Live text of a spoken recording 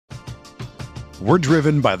We're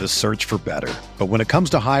driven by the search for better. But when it comes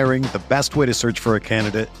to hiring, the best way to search for a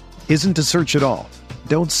candidate isn't to search at all.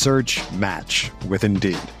 Don't search, match with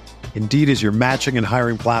Indeed. Indeed is your matching and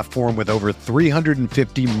hiring platform with over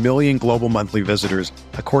 350 million global monthly visitors,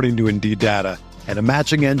 according to Indeed data, and a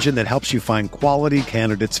matching engine that helps you find quality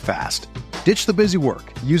candidates fast. Ditch the busy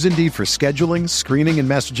work. Use Indeed for scheduling, screening, and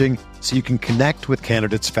messaging so you can connect with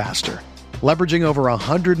candidates faster. Leveraging over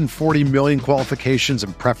 140 million qualifications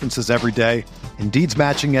and preferences every day, Indeed's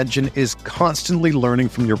matching engine is constantly learning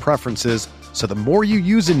from your preferences, so the more you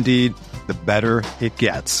use Indeed, the better it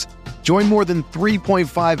gets. Join more than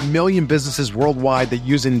 3.5 million businesses worldwide that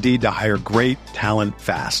use Indeed to hire great talent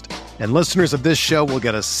fast. And listeners of this show will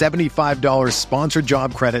get a $75 sponsored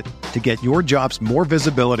job credit to get your jobs more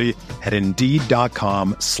visibility at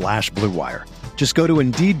Indeed.com/Blue Wire. Just go to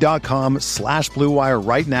Indeed.com/Blue Wire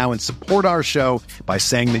right now and support our show by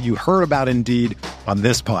saying that you heard about Indeed on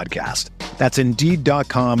this podcast. That's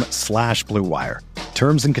Indeed.com/Blue Wire.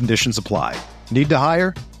 Terms and conditions apply. Need to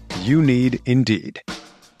hire? You need Indeed.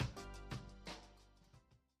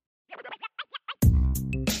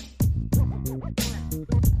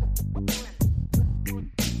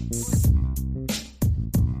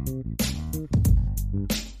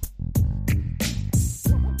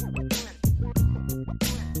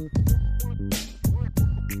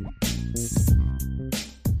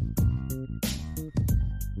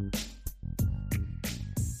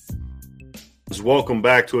 Welcome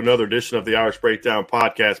back to another edition of the Irish Breakdown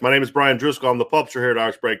podcast. My name is Brian Driscoll. I'm the publisher here at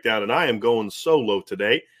Irish Breakdown, and I am going solo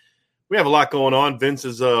today. We have a lot going on. Vince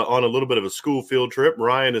is on a little bit of a school field trip.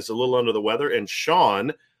 Ryan is a little under the weather, and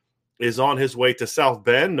Sean is on his way to South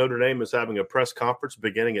Bend. Notre Dame is having a press conference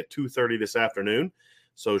beginning at 2:30 this afternoon.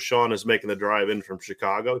 So Sean is making the drive in from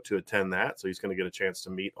Chicago to attend that. So he's going to get a chance to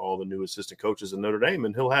meet all the new assistant coaches in Notre Dame,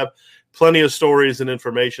 and he'll have plenty of stories and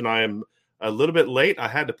information. I am a little bit late. I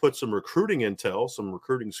had to put some recruiting intel, some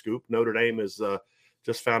recruiting scoop. Notre Dame is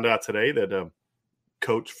just found out today that a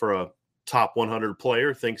coach for a top 100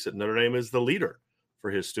 player thinks that Notre Dame is the leader for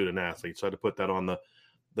his student athletes. So I had to put that on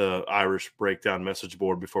the Irish Breakdown message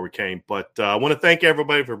board before we came. But I want to thank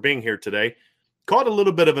everybody for being here today. Caught a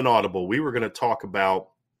little bit of an audible. We were going to talk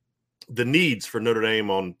about the needs for Notre Dame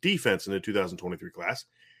on defense in the 2023 class.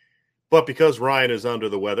 But because Ryan is under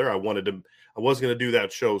the weather, I was going to do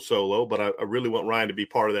that show solo, but I really want Ryan to be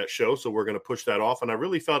part of that show, so we're going to push that off. And I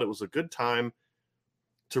really felt it was a good time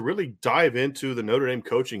to really dive into the Notre Dame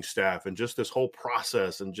coaching staff and just this whole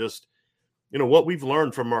process and just, what we've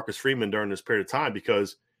learned from Marcus Freeman during this period of time.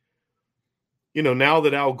 Because, now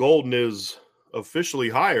that Al Golden is officially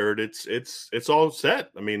hired, it's all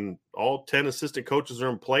set. I mean, all 10 assistant coaches are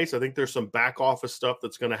in place. I think there's some back office stuff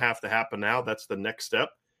that's going to have to happen now. That's the next step.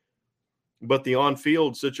 But the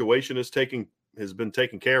on-field situation has been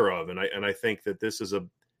taken care of, and I think that this was a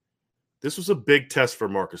big test for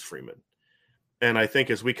Marcus Freeman. And I think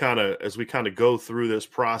as we kind of go through this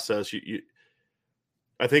process,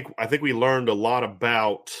 I think we learned a lot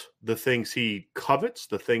about the things he covets,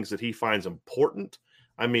 the things that he finds important.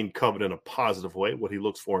 I mean, covet in a positive way, what he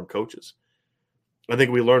looks for in coaches. I think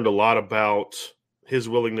we learned a lot about his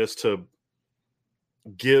willingness to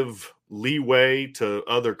give leeway to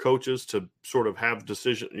other coaches to sort of have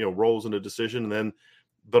roles in a decision,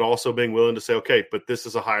 but also being willing to say, okay, but this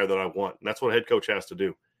is a hire that I want. And that's what a head coach has to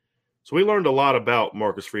do. So we learned a lot about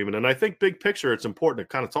Marcus Freeman. And I think big picture, it's important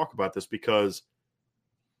to kind of talk about this because,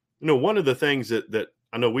 one of the things that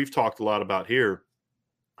I know we've talked a lot about here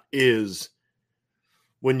is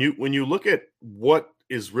when you look at what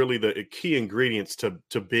is really the key ingredients to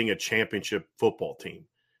being a championship football team.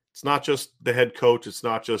 It's not just the head coach. It's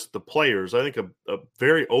not just the players. I think a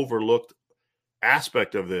very overlooked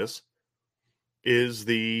aspect of this is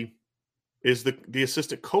the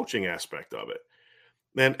assistant coaching aspect of it.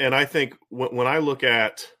 And I think when I look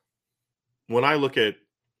at the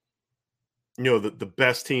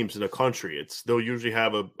best teams in the country, they'll usually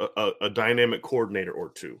have a dynamic coordinator or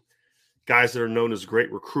two, guys that are known as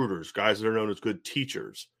great recruiters, guys that are known as good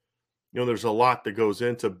teachers. There's a lot that goes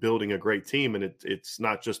into building a great team, and it's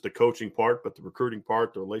not just the coaching part, but the recruiting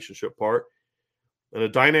part, the relationship part. And a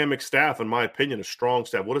dynamic staff, in my opinion, a strong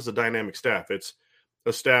staff. What is a dynamic staff? It's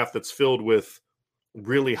a staff that's filled with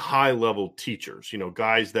really high-level teachers,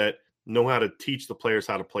 guys that know how to teach the players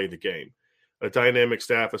how to play the game. A dynamic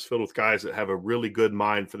staff is filled with guys that have a really good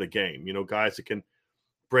mind for the game, guys that can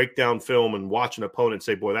break down film and watch an opponent and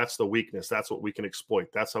say, boy, that's the weakness. That's what we can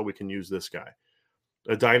exploit. That's how we can use this guy.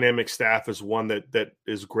 A dynamic staff is one that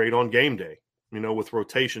is great on game day, with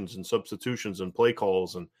rotations and substitutions and play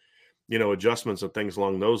calls and, adjustments and things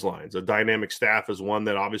along those lines. A dynamic staff is one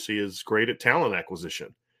that obviously is great at talent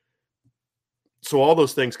acquisition. So all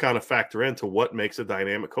those things kind of factor into what makes a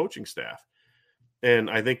dynamic coaching staff. And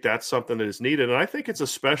I think that's something that is needed. And I think it's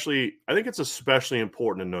especially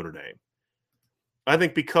important in Notre Dame. I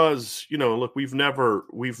think because, look, we've never,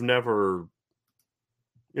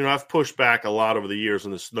 I've pushed back a lot over the years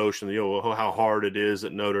on this notion of, how hard it is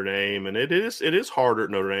at Notre Dame. And it is harder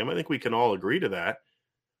at Notre Dame. I think we can all agree to that.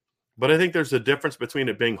 But I think there's a difference between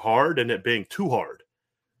it being hard and it being too hard.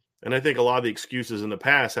 And I think a lot of the excuses in the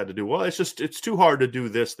past had to do, it's too hard to do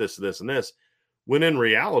this, and this. When in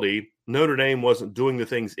reality, Notre Dame wasn't doing the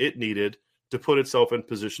things it needed to put itself in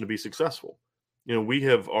position to be successful. We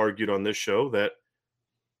have argued on this show that,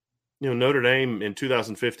 Notre Dame in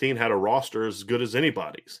 2015 had a roster as good as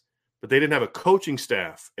anybody's, but they didn't have a coaching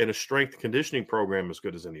staff and a strength conditioning program as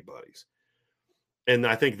good as anybody's. And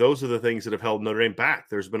I think those are the things that have held Notre Dame back.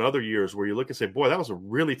 There's been other years where you look and say, boy, that was a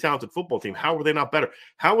really talented football team. How were they not better?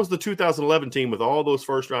 How was the 2011 team with all those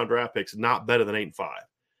first-round draft picks not better than 8-5?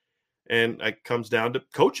 And it comes down to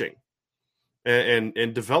coaching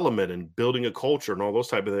and development and building a culture and all those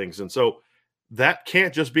type of things. And so that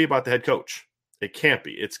can't just be about the head coach. It can't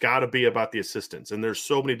be. It's got to be about the assistants. And there's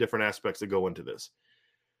so many different aspects that go into this.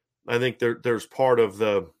 I think there's part of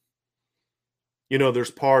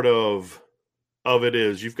it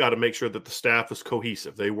is you've got to make sure that the staff is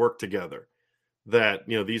cohesive. They work together. That,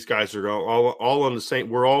 these guys are all on the same,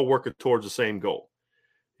 we're all working towards the same goal.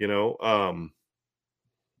 You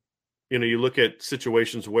look at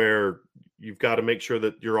situations where you've got to make sure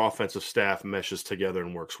that your offensive staff meshes together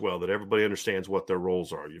and works well, that everybody understands what their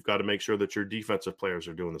roles are. You've got to make sure that your defensive players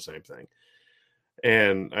are doing the same thing.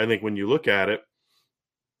 And I think when you look at it,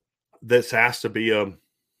 this has to be a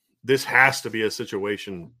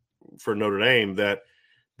situation for Notre Dame that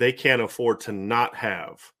they can't afford to not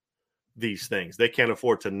have these things. They can't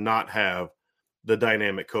afford to not have the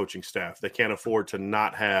dynamic coaching staff. They can't afford to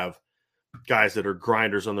not have guys that are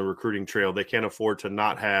grinders on the recruiting trail. They can't afford to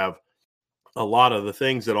not have a lot of the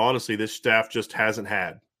things that honestly this staff just hasn't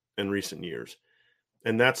had in recent years.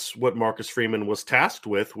 And that's what Marcus Freeman was tasked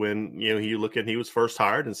with when, he was first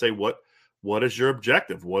hired and say, what is your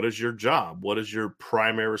objective? What is your job? What is your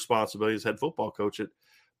primary responsibility as head football coach at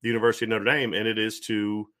the University of Notre Dame? And it is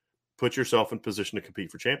to put yourself in position to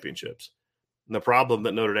compete for championships. And the problem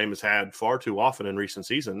that Notre Dame has had far too often in recent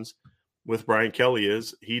seasons with Brian Kelly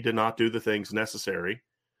is he did not do the things necessary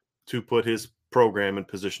to put his program in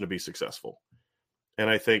position to be successful. And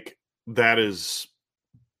I think that is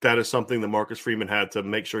something that Marcus Freeman had to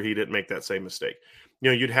make sure he didn't make that same mistake.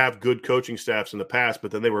 You'd have good coaching staffs in the past, but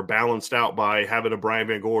then they were balanced out by having a Brian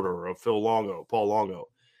Van Gorder or a Paul Longo.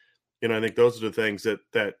 I think those are the things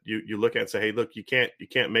that you look at and say, hey, look, you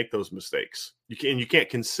can't make those mistakes. You can't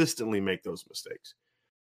consistently make those mistakes.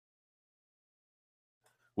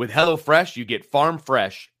 With HelloFresh, you get farm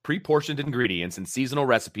fresh, pre-portioned ingredients and seasonal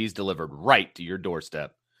recipes delivered right to your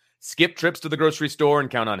doorstep. Skip trips to the grocery store and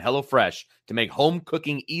count on HelloFresh to make home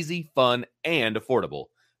cooking easy, fun, and affordable.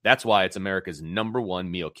 That's why it's America's #1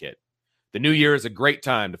 meal kit. The new year is a great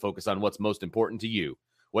time to focus on what's most important to you.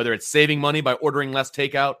 Whether it's saving money by ordering less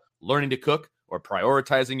takeout, learning to cook, or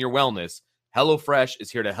prioritizing your wellness, HelloFresh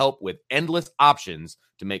is here to help with endless options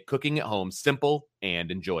to make cooking at home simple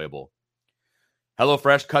and enjoyable.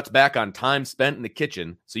 HelloFresh cuts back on time spent in the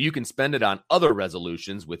kitchen so you can spend it on other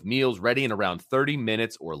resolutions with meals ready in around 30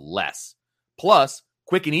 minutes or less. Plus,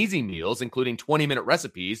 quick and easy meals, including 20-minute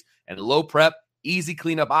recipes and low prep, easy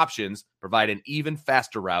cleanup options, provide an even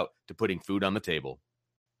faster route to putting food on the table.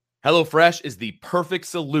 HelloFresh is the perfect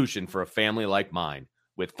solution for a family like mine.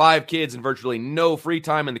 With 5 kids and virtually no free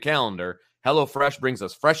time in the calendar, HelloFresh brings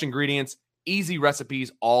us fresh ingredients, easy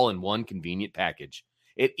recipes, all in one convenient package.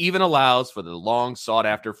 It even allows for the long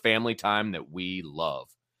sought-after family time that we love.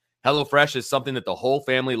 HelloFresh is something that the whole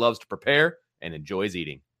family loves to prepare and enjoys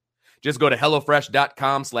eating. Just go to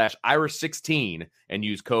HelloFresh.com/Irish16 and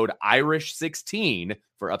use code Irish16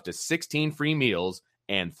 for up to 16 free meals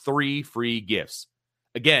and 3 free gifts.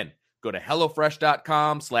 Again, go to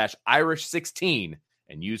HelloFresh.com/Irish16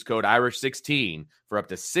 and use code Irish16 for up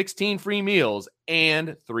to 16 free meals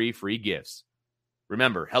and 3 free gifts.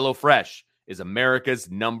 Remember, HelloFresh is America's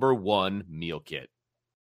 #1 meal kit.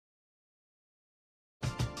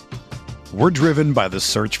 We're driven by the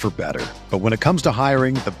search for better. But when it comes to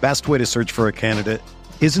hiring, the best way to search for a candidate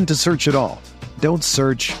isn't to search at all. Don't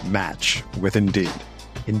search, match with Indeed.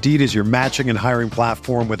 Indeed is your matching and hiring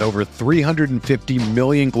platform with over 350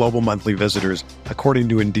 million global monthly visitors, according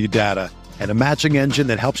to Indeed data, and a matching engine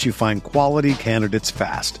that helps you find quality candidates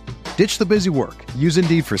fast. Ditch the busy work. Use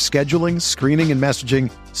Indeed for scheduling, screening, and messaging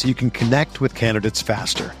so you can connect with candidates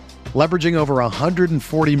faster. Leveraging over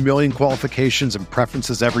 140 million qualifications and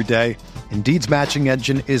preferences every day, Indeed's matching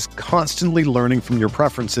engine is constantly learning from your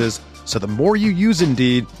preferences, so the more you use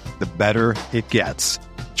Indeed, the better it gets.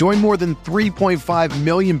 Join more than 3.5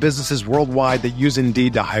 million businesses worldwide that use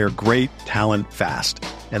Indeed to hire great talent fast.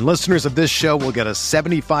 And listeners of this show will get a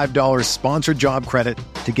 $75 sponsored job credit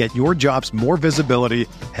to get your jobs more visibility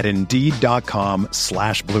at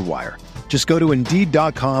Indeed.com/Blue Wire. Just go to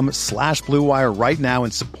Indeed.com/Blue Wire right now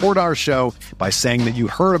and support our show by saying that you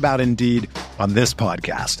heard about Indeed on this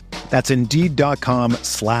podcast. That's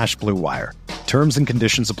Indeed.com/Blue Wire. Terms and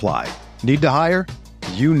conditions apply. Need to hire?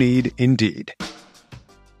 You need Indeed.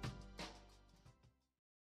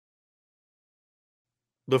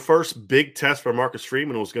 The first big test for Marcus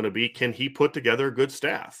Freeman was going to be, can he put together a good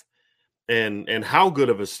staff, and how good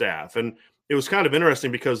of a staff? And it was kind of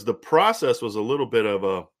interesting because the process was a little bit of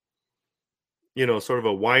a, sort of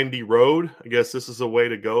a windy road. I guess this is a way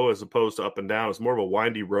to go as opposed to up and down. It's more of a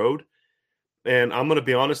windy road. And I'm going to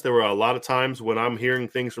be honest, there were a lot of times when I'm hearing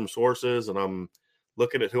things from sources and I'm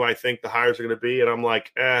looking at who I think the hires are going to be, and I'm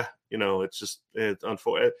like, it's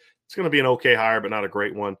unfortunate. It's going to be an okay hire, but not a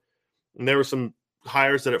great one. And there were some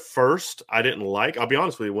hires that at first I didn't like. I'll be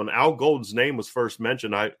honest with you, when Al Golden's name was first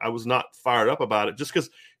mentioned, I was not fired up about it, just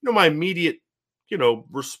because my immediate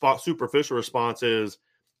superficial response is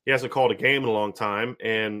he hasn't called a game in a long time,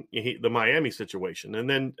 and the Miami situation. And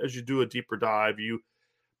then as you do a deeper dive, you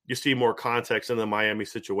see more context in the Miami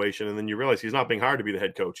situation, and then you realize he's not being hired to be the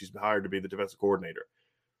head coach. He's been hired to be the defensive coordinator.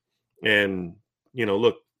 And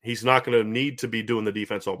look, he's not going to need to be doing the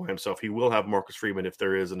defense all by himself. He will have Marcus Freeman if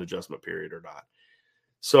there is an adjustment period or not.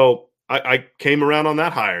 So I came around on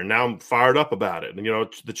that hire. Now I'm fired up about it. And,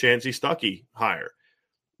 the Chancey Stuckey hire,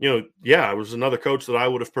 it was another coach that I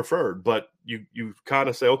would have preferred. But you kind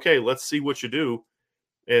of say, okay, let's see what you do.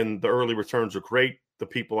 And the early returns are great. The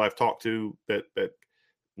people I've talked to that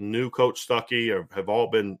knew Coach Stuckey have all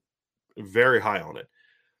been very high on it.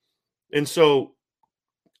 And so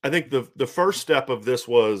I think the first step of this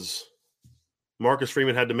was Marcus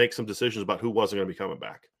Freeman had to make some decisions about who wasn't going to be coming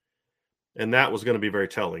back. And that was going to be very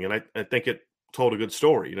telling. And I think it told a good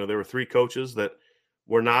story. There were three coaches that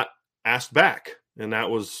were not asked back. And that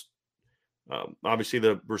was obviously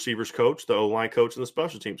the receivers coach, the O-line coach, and the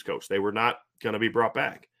special teams coach. They were not going to be brought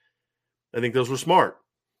back. I think those were smart.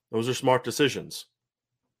 Those are smart decisions.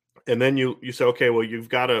 And then you say, okay, well, you've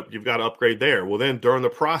got to upgrade there. Well, then during the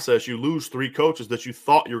process, you lose three coaches that you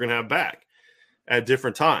thought you were going to have back at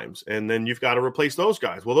different times. And then you've got to replace those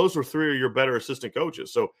guys. Well, those were three of your better assistant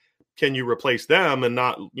coaches. So can you replace them and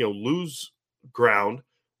not, lose ground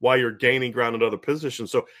while you're gaining ground in other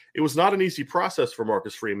positions? So it was not an easy process for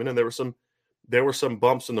Marcus Freeman. And there were some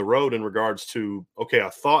bumps in the road in regards to, okay, I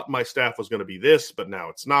thought my staff was going to be this, but now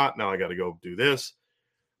it's not. Now I got to go do this.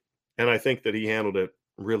 And I think that he handled it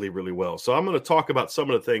really, really well. So I'm going to talk about some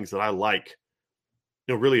of the things that I like,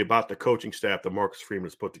 really about the coaching staff that Marcus Freeman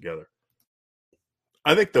has put together.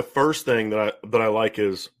 I think the first thing that I like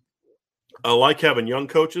is I like having young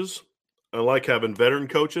coaches. I like having veteran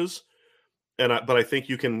coaches, but I think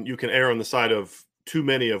you can err on the side of too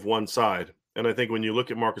many of one side. And I think when you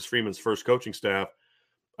look at Marcus Freeman's first coaching staff,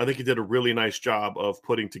 I think he did a really nice job of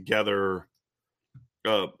putting together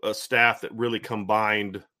a staff that really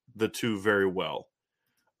combined the two very well.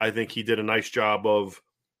 I think he did a nice job of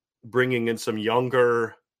bringing in some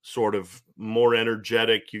younger, sort of more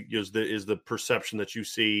energetic, is the perception that you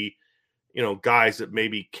see, guys that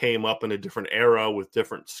maybe came up in a different era with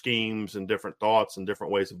different schemes and different thoughts and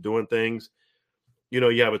different ways of doing things. You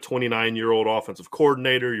have a 29-year-old offensive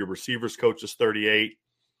coordinator, your receivers coach is 38,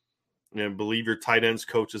 and I believe your tight ends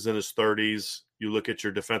coach is in his 30s. You look at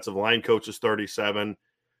your defensive line coach is 37.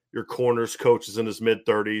 Your corners coach is in his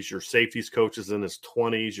mid-30s. Your safeties coach is in his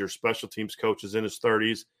 20s. Your special teams coach is in his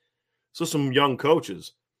 30s. So some young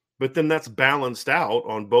coaches. But then that's balanced out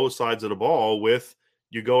on both sides of the ball with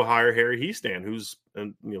you go hire Harry Hiestand, who's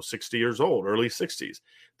 60 years old, early 60s.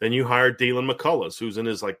 Then you hire Deland McCullough, who's in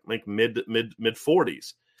his like mid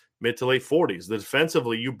 40s, mid to late 40s.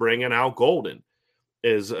 Defensively, you bring in Al Golden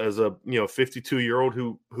as a 52-year-old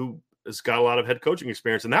who has got a lot of head coaching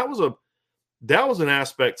experience. And that was an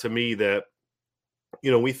aspect to me that,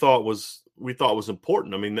 we thought was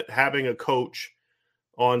important. I mean, having a coach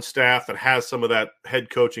on staff that has some of that head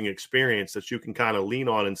coaching experience that you can kind of lean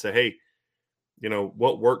on and say, hey,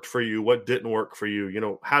 what worked for you? What didn't work for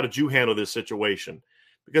you? How did you handle this situation?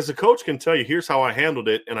 Because the coach can tell you, here's how I handled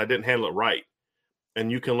it, and I didn't handle it right.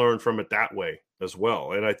 And you can learn from it that way as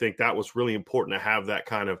well. And I think that was really important to have that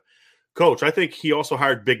kind of coach. I think he also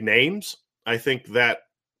hired big names. I think that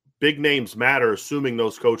big names matter, assuming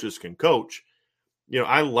those coaches can coach.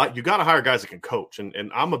 you got to hire guys that can coach.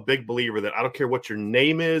 And I'm a big believer that I don't care what your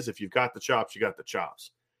name is. If you've got the chops, you got the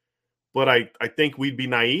chops. But I think we'd be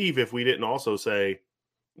naive if we didn't also say,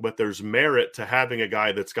 but there's merit to having a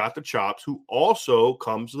guy that's got the chops who also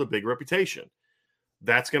comes with a big reputation.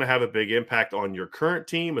 That's going to have a big impact on your current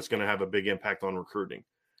team. It's going to have a big impact on recruiting.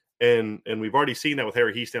 And we've already seen that with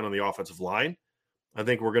Harry Hiestand on the offensive line. I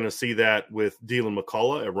think we're going to see that with Dylan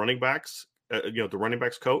McCullough at running backs, the running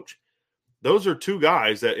backs coach. Those are two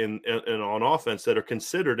guys that in on offense that are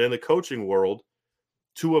considered in the coaching world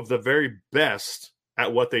two of the very best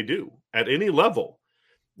at what they do at any level.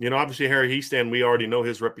 Obviously Harry Hiestand, we already know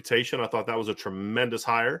his reputation. I thought that was a tremendous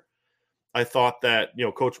hire. I thought that,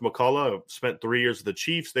 Coach McCullough spent 3 years with the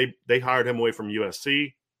Chiefs. They hired him away from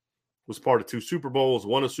USC, was part of 2 Super Bowls,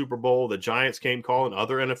 won a Super Bowl. The Giants came calling.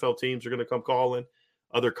 Other NFL teams are going to come calling.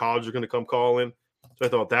 Other colleges are going to come calling. So I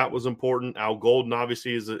thought that was important. Al Golden,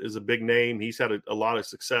 obviously, is a big name. He's had a lot of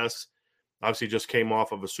success. Obviously, just came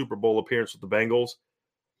off of a Super Bowl appearance with the Bengals.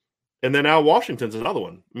 And then Al Washington's another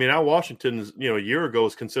one. I mean, Al Washington, a year ago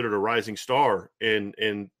was considered a rising star in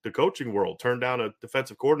the coaching world. Turned down a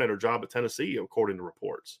defensive coordinator job at Tennessee, according to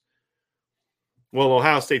reports. Well,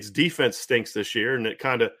 Ohio State's defense stinks this year, and it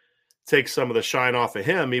kind of takes some of the shine off of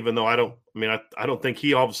him, even though I don't think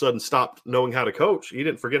he all of a sudden stopped knowing how to coach. He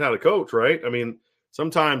didn't forget how to coach, right? I mean,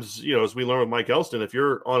 sometimes, as we learned with Mike Elston, if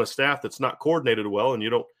you're on a staff that's not coordinated well and you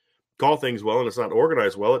don't call things well and it's not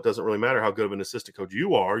organized well, it doesn't really matter how good of an assistant coach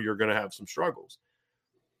you are, you're going to have some struggles.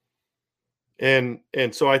 And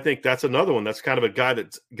so I think that's another one. That's kind of a guy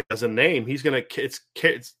that has a name. He's going to –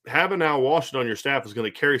 it's having Al Washington on your staff is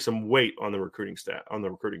going to carry some weight on the recruiting staff, on the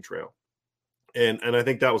recruiting trail. And I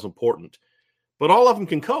think that was important. But all of them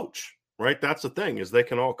can coach, right? That's the thing, is they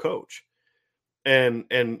can all coach. And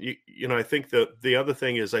I think that the other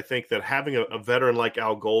thing is, I think that having a veteran like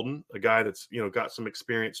Al Golden, a guy that's, got some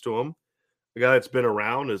experience to him, a guy that's been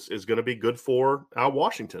around is going to be good for Al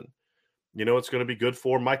Washington. It's going to be good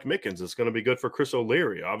for Mike Mickens. It's going to be good for Chris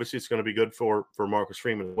O'Leary. Obviously, it's going to be good for Marcus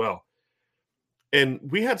Freeman as well. And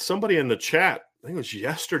we had somebody in the chat, I think it was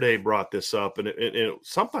yesterday, brought this up, and it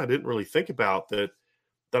something I didn't really think about that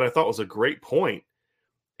I thought was a great point.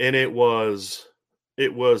 And it was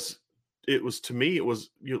to me, it was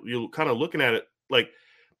you kind of looking at it like,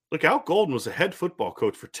 look, Al Golden was a head football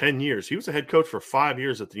coach for 10 years. He was a head coach for 5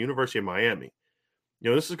 years at the University of Miami.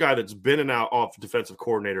 This is a guy that's been an off defensive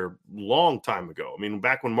coordinator long time ago. I mean,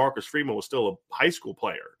 back when Marcus Freeman was still a high school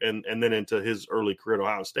player and then into his early career at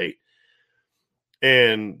Ohio State.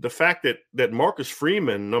 And the fact that Marcus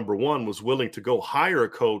Freeman, number one, was willing to go hire a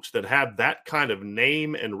coach that had that kind of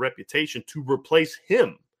name and reputation to replace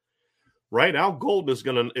him, right? Al Golden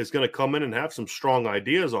is gonna come in and have some strong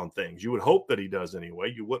ideas on things. You would hope that he does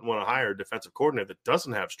anyway. You wouldn't want to hire a defensive coordinator that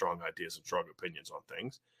doesn't have strong ideas and strong opinions on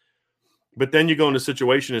things. But then you go into a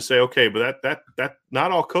situation and say, okay, but that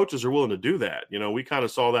not all coaches are willing to do that. We kind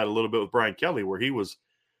of saw that a little bit with Brian Kelly, where he was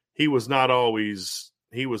not always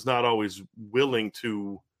willing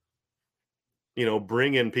to,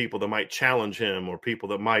 bring in people that might challenge him or people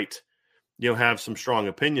that might, have some strong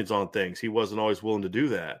opinions on things. He wasn't always willing to do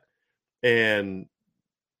that. And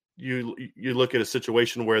you look at a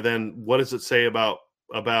situation where then what does it say about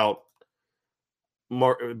Al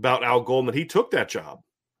Golden that he took that job?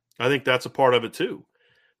 I think that's a part of it too.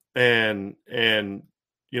 And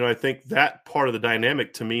I think that part of the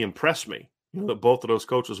dynamic to me impressed me, that both of those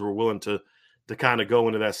coaches were willing to kind of go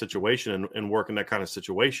into that situation and work in that kind of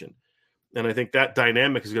situation. And I think that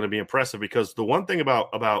dynamic is going to be impressive, because the one thing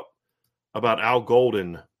about Al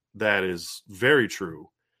Golden that is very true,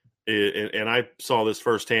 and I saw this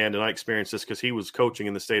firsthand and I experienced this because he was coaching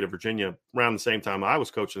in the state of Virginia around the same time I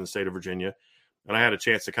was coaching in the state of Virginia. And I had a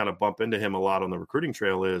chance to kind of bump into him a lot on the recruiting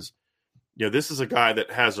trail. Is, this is a guy that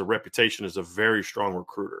has a reputation as a very strong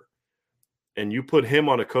recruiter. And you put him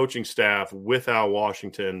on a coaching staff with Al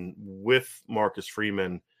Washington, with Marcus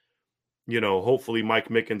Freeman, hopefully Mike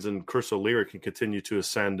Mickens and Chris O'Leary can continue to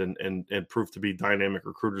ascend and prove to be dynamic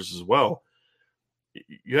recruiters as well.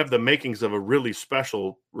 You have the makings of a really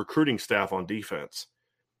special recruiting staff on defense.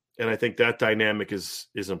 And I think that dynamic is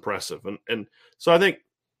impressive. And so I think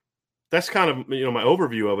that's kind of, my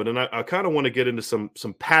overview of it. And I kind of want to get into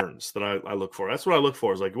some patterns that I look for. That's what I look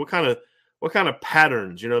for, is like, what kind of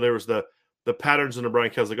patterns, there was the patterns in the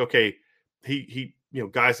Brian Kelly's like, okay, he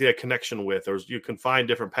guys he had connection with, or you can find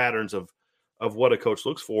different patterns of what a coach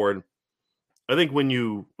looks for. And I think when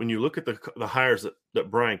you look at the hires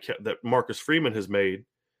that Marcus Freeman has made,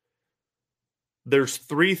 there's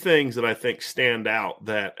 3 things that I think stand out,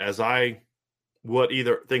 that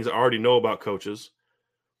either things I already know about coaches,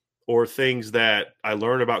 or things that I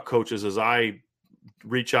learn about coaches as I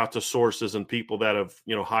reach out to sources and people that have,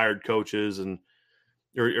 hired coaches and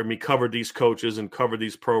or covered these coaches and covered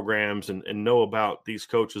these programs and know about these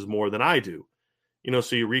coaches more than I do.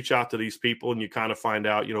 So you reach out to these people and you kind of find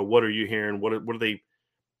out, what are you hearing? What are they,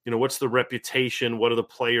 what's the reputation? What do the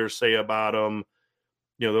players say about them?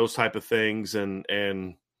 Those type of things. And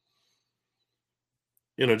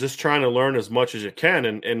just trying to learn as much as you can.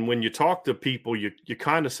 And when you talk to people, you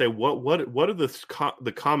kind of say, what are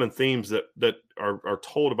the common themes that are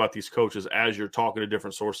told about these coaches as you're talking to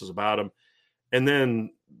different sources about them, and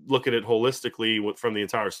then look at it holistically from the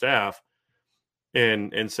entire staff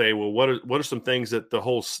and say, well, what are some things that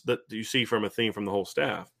that you see from a theme from the whole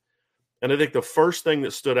staff? And I think the first thing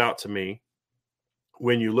that stood out to me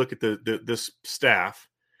when you look at this staff,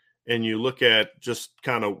 and you look at just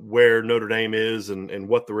kind of where Notre Dame is and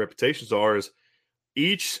what the reputations are, is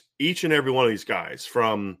each and every one of these guys,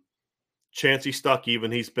 from Chancey Stuckey,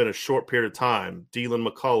 even he's been a short period of time, Deland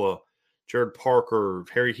McCullough, Jared Parker,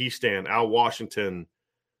 Harry Hiestand, Al Washington,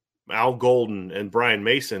 Al Golden, and Brian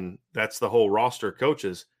Mason, that's the whole roster of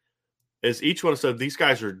coaches, is each one said these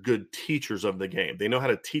guys are good teachers of the game. They know how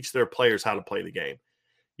to teach their players how to play the game.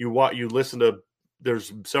 You listen to,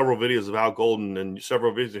 there's several videos of Al Golden and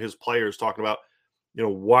several videos of his players talking about,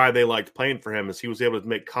 why they liked playing for him, is he was able to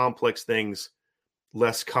make complex things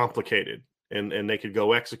less complicated and they could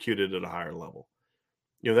go execute it at a higher level.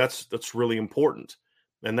 That's really important.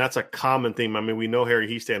 And that's a common theme. I mean, we know Harry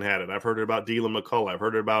Hiestand had it. I've heard it about Deland McCullough. I've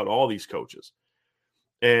heard it about all these coaches.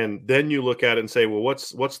 And then you look at it and say, well,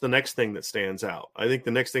 what's the next thing that stands out? I think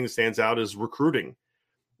the next thing that stands out is recruiting.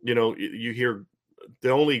 You hear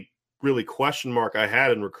the only really question mark I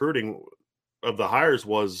had in recruiting of the hires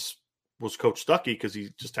was Coach Stuckey, because he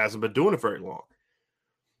just hasn't been doing it very long.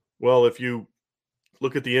 Well, if you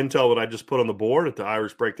look at the intel that I just put on the board at the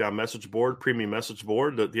Irish Breakdown message board, premium message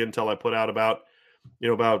board, the intel I put out about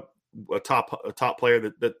a top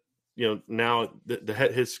player that now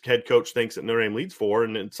his head coach thinks that Notre Dame leads for,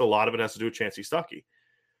 and it's a lot of it has to do with Chancey Stuckey.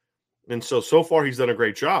 And so far he's done a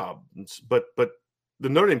great job, but the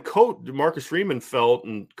Notre Dame coach, Marcus Freeman, felt,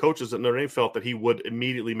 and coaches at Notre Dame felt, that he would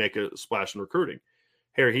immediately make a splash in recruiting.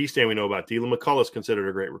 Harry Hiestand, we know about. Deland McCullough is considered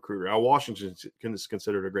a great recruiter. Al Washington is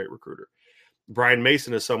considered a great recruiter. Brian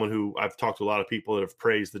Mason is someone who I've talked to a lot of people that have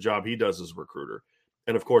praised the job he does as a recruiter.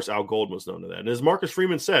 And, of course, Al Golden was known to that. And as Marcus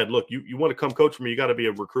Freeman said, look, you want to come coach for me, you got to be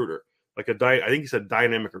a recruiter, I think he said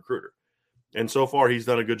dynamic recruiter. And so far he's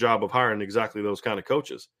done a good job of hiring exactly those kind of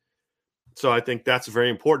coaches. So I think that's very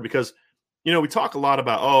important because, we talk a lot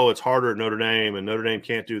about, it's harder at Notre Dame and Notre Dame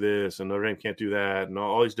can't do this and Notre Dame can't do that and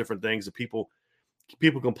all these different things that people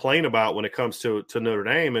complain about when it comes to Notre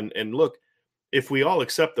Dame. And look, if we all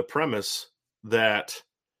accept the premise that,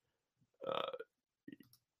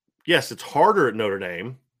 yes, it's harder at Notre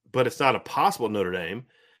Dame, but it's not impossible at Notre Dame,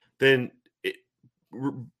 then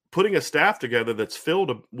putting a staff together that's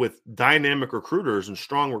filled with dynamic recruiters and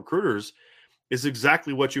strong recruiters is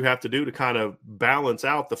exactly what you have to do to kind of balance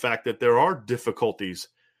out the fact that there are difficulties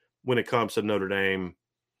when it comes to Notre Dame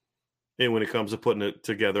and when it comes to putting it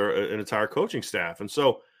together an entire coaching staff. And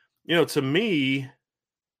so, to me,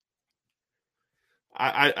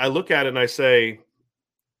 I look at it and I say,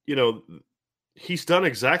 he's done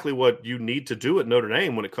exactly what you need to do at Notre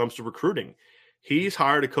Dame when it comes to recruiting. He's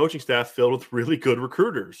hired a coaching staff filled with really good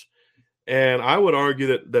recruiters. And I would argue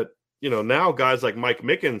that now guys like Mike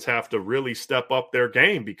Mickens have to really step up their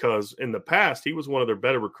game, because in the past he was one of their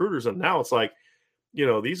better recruiters. And now it's like,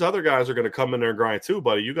 these other guys are going to come in there and grind too,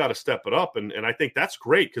 buddy. You got to step it up. And I think that's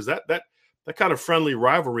great, because that kind of friendly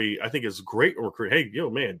rivalry, I think, is great in recruiting. Hey,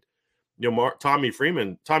 man,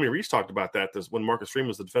 Tommy Rees talked about that when Marcus Freeman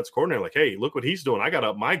was the defensive coordinator. Like, hey, look what he's doing. I got to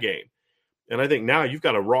up my game. And I think now you've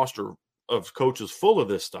got a roster of coaches full of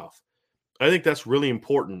this stuff. I think that's really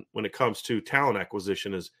important when it comes to talent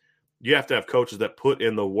acquisition. Is you have to have coaches that put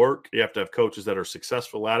in the work. You have to have coaches that are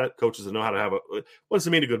successful at it, coaches that know how to have what does it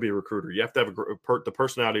mean to be a recruiter? You have to have the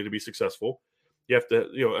personality to be successful. You have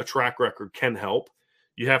to, a track record can help.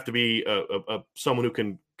 You have to be someone who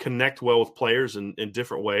can connect well with players in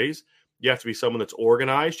different ways. You have to be someone that's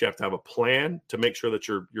organized. You have to have a plan to make sure that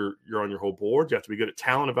you're on your whole board. You have to be good at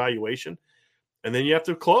talent evaluation. And then you have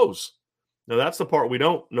to close. Now, that's the part we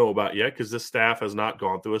don't know about yet, because this staff has not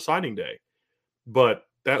gone through a signing day. But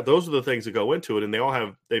those are the things that go into it,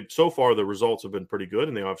 and so far the results have been pretty good,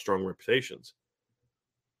 and they all have strong reputations.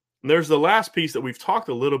 And there's the last piece that we've talked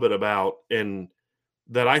a little bit about, and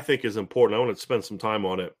that I think is important. I want to spend some time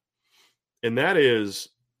on it, and that is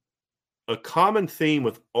a common theme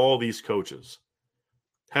with all these coaches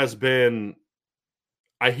has been,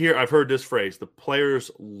 I've heard this phrase: the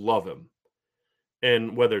players love him.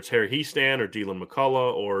 And whether it's Harry Heastan or Dylan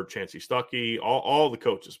McCullough or Chancey Stuckey, all the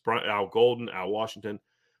coaches, Al Golden, Al Washington,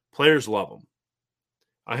 players love him.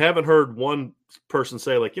 I haven't heard one person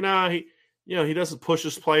say like, he doesn't push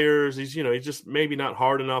his players. He's just maybe not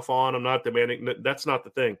hard enough on him, not demanding. That's not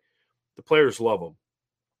the thing. The players love him.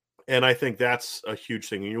 And I think that's a huge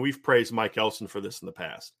thing. We've praised Mike Elson for this in the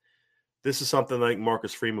past. This is something I think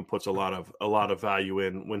Marcus Freeman puts a lot of value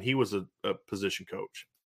in when he was a position coach.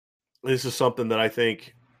 This is something that I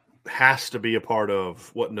think has to be a part of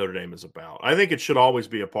what Notre Dame is about. I think it should always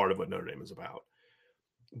be a part of what Notre Dame is about.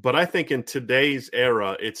 But I think in today's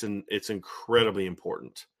era, it's incredibly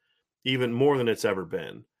important, even more than it's ever been.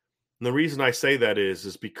 And the reason I say that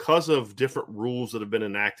is because of different rules that have been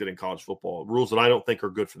enacted in college football, rules that I don't think are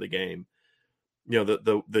good for the game.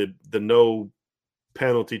 The no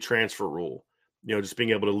penalty transfer rule, just being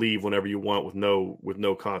able to leave whenever you want with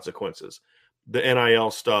no consequences. The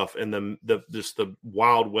NIL stuff and the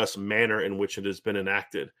Wild West manner in which it has been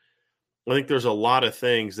enacted. I think there's a lot of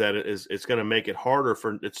things that it's going to make it harder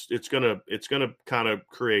for it's going to kind of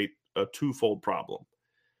create a twofold problem.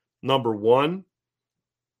 Number one,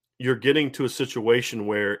 you're getting to a situation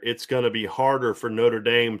where it's going to be harder for Notre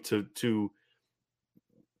Dame to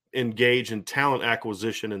engage in talent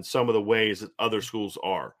acquisition in some of the ways that other schools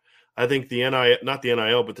are. I think not the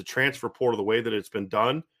NIL, but the transfer portal, the way that it's been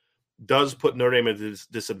done, does put Notre Dame at a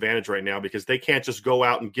disadvantage right now because they can't just go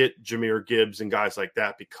out and get Jahmyr Gibbs and guys like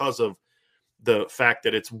that because of the fact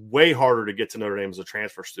that it's way harder to get to Notre Dame as a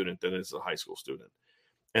transfer student than as a high school student.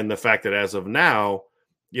 And the fact that as of now,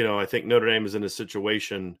 I think Notre Dame is in a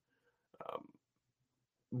situation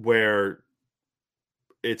where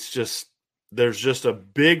it's just there's just a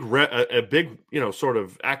big sort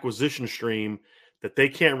of acquisition stream that they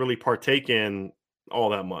can't really partake in all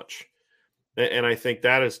that much. And I think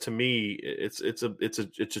that is, to me, it's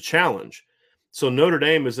a challenge. So Notre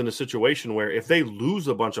Dame is in a situation where if they lose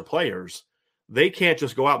a bunch of players, they can't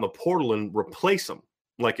just go out in the portal and replace them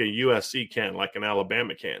like a USC can, like an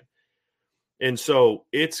Alabama can. And so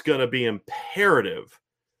it's going to be imperative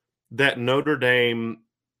that Notre Dame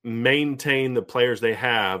maintain the players they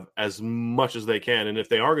have as much as they can. And if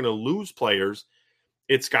they are going to lose players,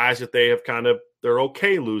 it's guys that they have they're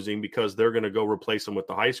okay losing because they're going to go replace them with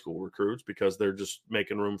the high school recruits because they're just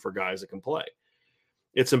making room for guys that can play.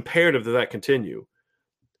 It's imperative that continue.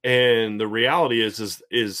 And the reality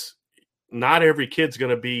is not every kid's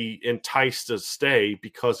going to be enticed to stay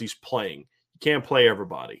because he's playing. You can't play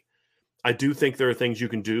everybody. I do think there are things you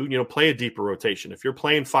can do. Play a deeper rotation. If you're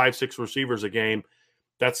playing 5-6 receivers a game,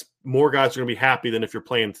 that's more guys are going to be happy than if you're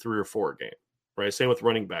playing 3 or 4 a game, right? Same with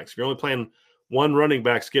running backs. If you're only playing one running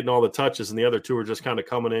back's getting all the touches and the other 2 are just kind of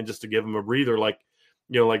coming in just to give them a breather, like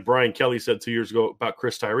Brian Kelly said 2 years ago about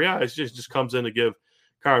Chris Tyree. It just comes in to give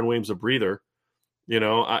Kyron Williams a breather.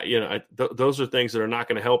 Those are things that are not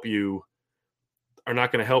going to help you. Are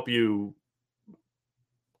not going to help you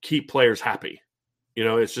keep players happy.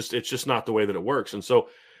 It's just not the way that it works. And so,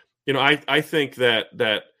 I think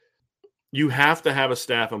that you have to have a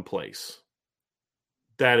staff in place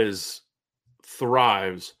that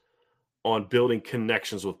thrives on building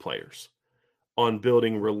connections with players, on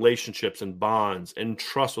building relationships and bonds and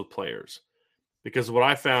trust with players. Because what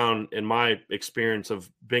I found in my experience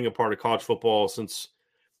of being a part of college football since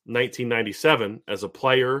 1997 as a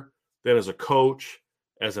player, then as a coach,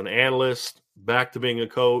 as an analyst, back to being a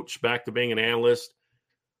coach, back to being an analyst,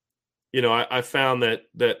 I found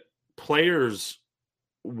that players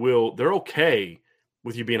they're okay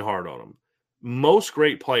with you being hard on them. Most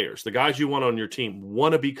great players, the guys you want on your team,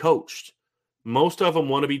 want to be coached. Most of them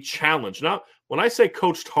want to be challenged. Now, when I say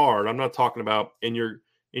coached hard, I'm not talking about in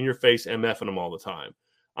your face MFing them all the time.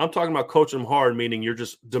 I'm talking about coaching them hard, meaning you're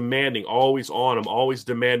just demanding, always on them, always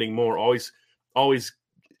demanding more, always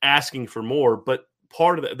asking for more. But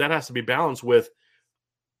part of that has to be balanced with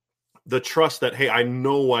the trust that, hey, I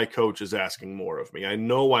know why coach is asking more of me. I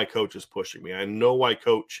know why coach is pushing me. I know why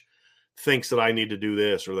coach thinks that I need to do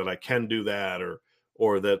this or that I can do that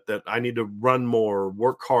or that I need to run more,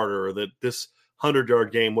 work harder, or that this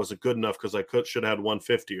 100-yard game wasn't good enough because I should have had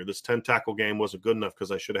 150, or this 10-tackle game wasn't good enough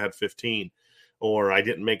because I should have had 15, or I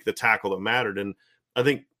didn't make the tackle that mattered. And I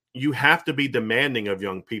think you have to be demanding of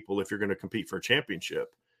young people if you're going to compete for a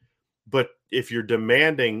championship. But if you're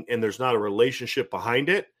demanding and there's not a relationship behind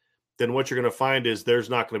it, then what you're going to find is there's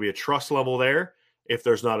not going to be a trust level there. If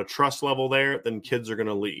there's not a trust level there, then kids are going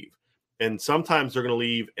to leave. And sometimes they're going to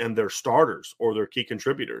leave and they're starters or they're key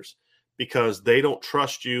contributors because they don't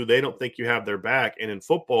trust you. They don't think you have their back. And in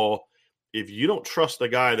football, if you don't trust the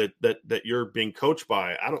guy that you're being coached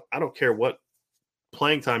by, I don't care what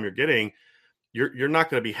playing time you're getting, you're not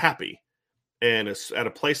going to be happy. And it's at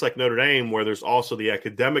a place like Notre Dame where there's also the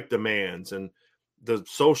academic demands and the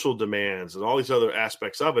social demands and all these other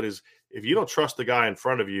aspects of it, is if you don't trust the guy in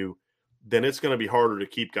front of you, then it's going to be harder to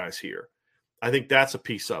keep guys here. I think that's a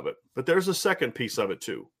piece of it. But there's a second piece of it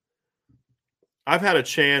too. I've had a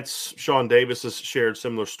chance, Sean Davis has shared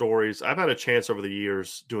similar stories. I've had a chance over the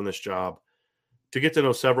years doing this job to get to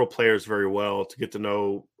know several players very well, to get to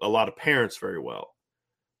know a lot of parents very well.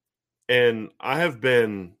 And I have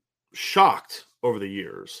been shocked over the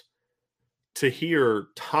years to hear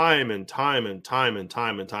time and time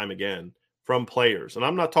again from players. And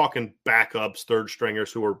I'm not talking backups, third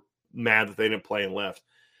stringers who are mad that they didn't play and left.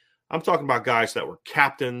 I'm talking about guys that were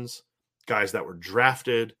captains, guys that were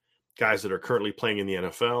drafted, guys that are currently playing in the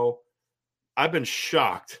NFL. I've been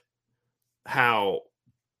shocked how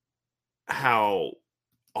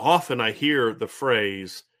often I hear the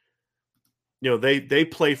phrase, they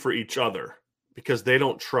play for each other because they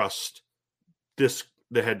don't trust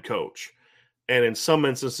the head coach. And in some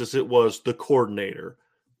instances, it was the coordinator,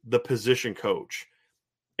 the position coach.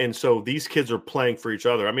 And so these kids are playing for each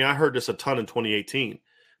other. I mean, I heard this a ton in 2018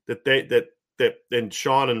 and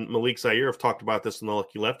Sean and Malik Zaire have talked about this in the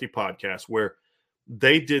Lucky Lefty podcast, where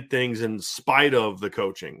they did things in spite of the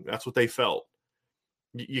coaching. That's what they felt.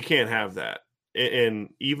 You can't have that. And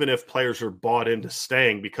even if players are bought into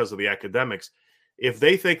staying because of the academics, if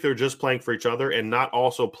they think they're just playing for each other and not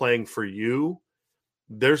also playing for you,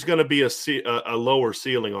 there's going to be a lower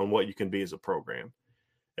ceiling on what you can be as a program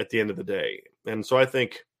at the end of the day. And so I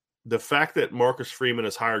think the fact that Marcus Freeman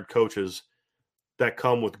has hired coaches that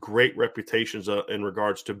come with great reputations in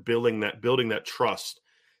regards to building that trust,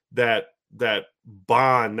 that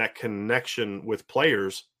bond, that connection with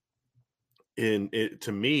players,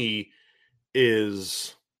 to me,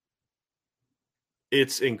 it's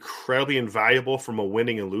incredibly invaluable from a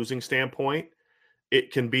winning and losing standpoint.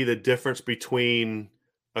 It can be the difference between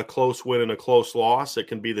a close win and a close loss. It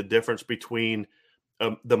can be the difference between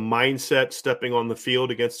the mindset stepping on the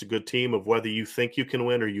field against a good team of whether you think you can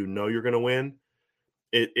win or you're going to win.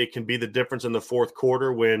 It can be the difference in the fourth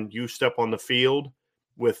quarter when you step on the field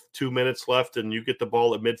with 2 minutes left and you get the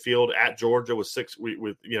ball at midfield at Georgia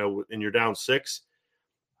and you're down 6.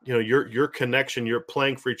 Your connection, you're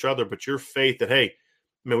playing for each other, but your faith that, hey,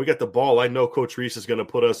 man, we got the ball. I know Coach Reese is going to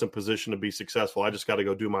put us in position to be successful. I just got to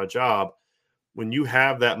go do my job. When you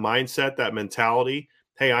have that mindset, that mentality,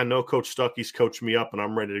 hey, I know Coach Stuckey's coached me up and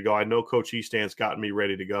I'm ready to go. I know Coach Eastand's gotten me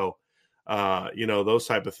ready to go. Those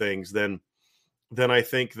type of things. Then I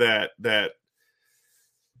think that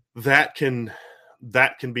can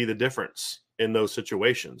be the difference in those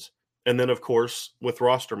situations. And then, of course, with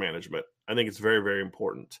roster management, I think it's very, very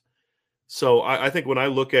important. So I think when I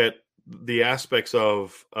look at the aspects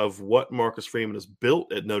of what Marcus Freeman has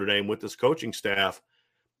built at Notre Dame with this coaching staff,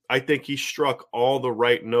 I think he struck all the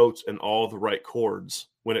right notes and all the right chords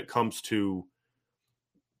when it comes to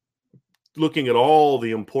looking at all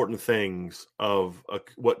the important things of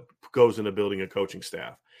what goes into building a coaching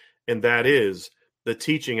staff. And that is the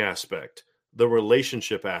teaching aspect, the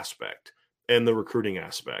relationship aspect, and the recruiting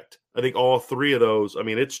aspect. I think all three of those,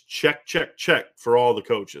 it's check, check, check for all the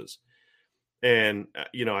coaches. And,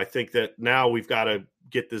 I think that now we've got to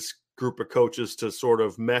get this group of coaches to sort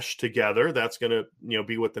of mesh together. That's going to,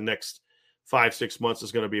 be what the next 5-6 months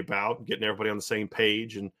is going to be about, getting everybody on the same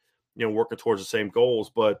page and, working towards the same goals.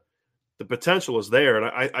 But the potential is there. And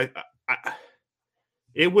I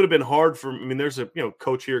it would have been hard for, there's a,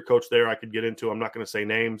 coach here, coach there I could get into. I'm not going to say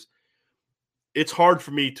names. It's hard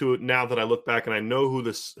for me to, now that I look back and I know who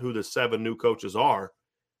the 7 new coaches are,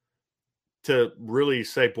 to really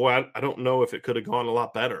say, boy, I don't know if it could have gone a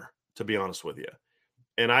lot better, to be honest with you.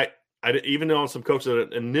 And I even know some coaches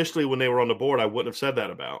that initially when they were on the board, I wouldn't have said that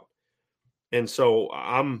about. And so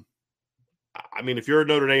if you're a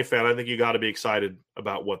Notre Dame fan, I think you got to be excited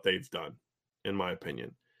about what they've done, in my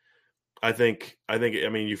opinion. I think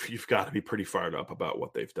you've got to be pretty fired up about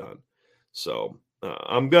what they've done. So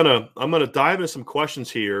I'm gonna dive into some questions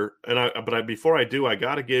here, but before I do, I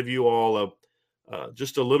got to give you all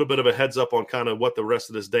just a little bit of a heads up on kind of what the rest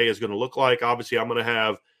of this day is going to look like. Obviously, I'm going to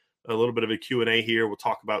have a little bit of a Q&A here. We'll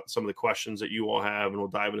talk about some of the questions that you all have, and we'll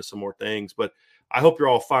dive into some more things. But I hope you're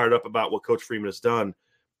all fired up about what Coach Freeman has done.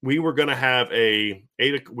 We were going to have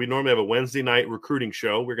we normally have a Wednesday night recruiting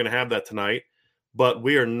show. We're going to have that tonight, but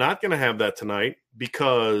we are not going to have that tonight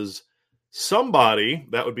because somebody,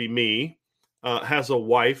 that would be me, has a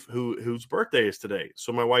wife whose birthday is today.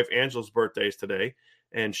 So my wife Angela's birthday is today,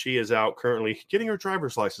 and she is out currently getting her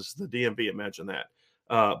driver's license to the DMV. Imagine that.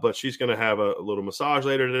 But she's going to have a little massage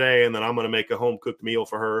later today, and then I'm going to make a home-cooked meal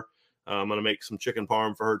for her. I'm going to make some chicken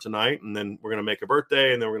parm for her tonight, and then we're going to make a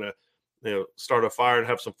birthday, and then we're going to start a fire and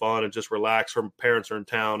have some fun and just relax. Her parents are in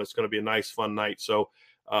town. It's going to be a nice, fun night. So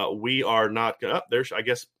we are not going to – I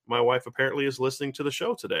guess my wife apparently is listening to the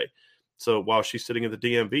show today. So while she's sitting at the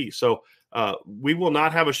DMV. So we will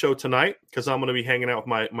not have a show tonight because I'm going to be hanging out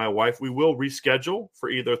with my wife. We will reschedule for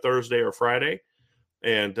either Thursday or Friday.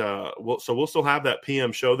 And we'll still have that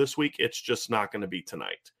PM show this week. It's just not going to be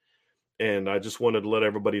tonight. And I just wanted to let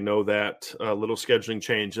everybody know that little scheduling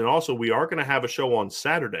change. And also we are going to have a show on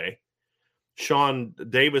Saturday. Sean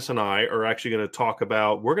Davis and I are actually going to talk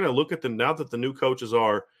about, we're going to look at now that the new coaches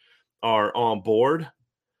are on board.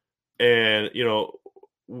 And,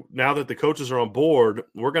 now that the coaches are on board,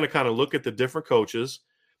 we're going to kind of look at the different coaches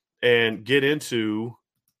and get into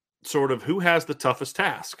sort of who has the toughest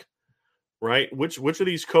task, right? Which of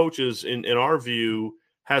these coaches, in our view,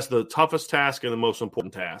 has the toughest task and the most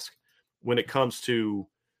important task when it comes to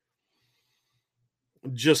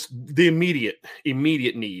just the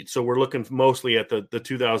immediate need. So we're looking mostly at the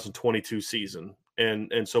 2022 season.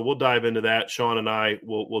 And so we'll dive into that. Sean and I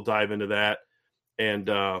will dive into that, and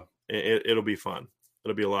it'll be fun.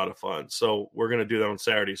 It'll be a lot of fun. So we're going to do that on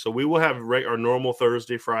Saturday. So we will have our normal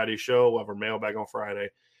Thursday, Friday show. We'll have our mailbag on Friday,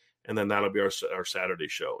 and then that'll be our Saturday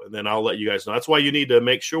show. And then I'll let you guys know. That's why you need to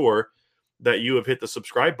make sure that you have hit the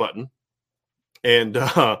subscribe button and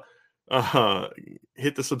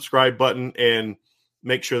hit the subscribe button and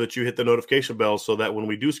make sure that you hit the notification bell so that when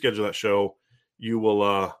we do schedule that show, you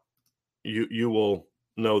will you will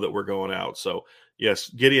know that we're going out. So yes,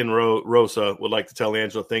 Gideon Rosa would like to tell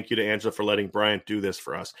Angela, thank you to Angela for letting Bryant do this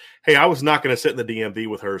for us. Hey, I was not going to sit in the DMV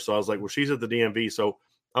with her. So I was like, well, she's at the DMV, so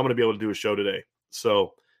I'm going to be able to do a show today.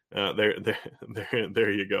 So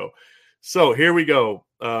there you go. So here we go.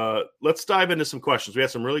 Let's dive into some questions. We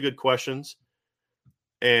had some really good questions.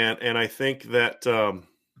 And I think that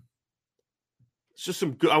it's just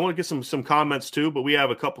some good. I want to get some comments too, but we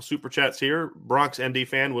have a couple super chats here. Bronx ND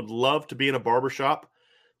fan would love to be in a barbershop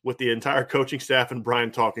with the entire coaching staff and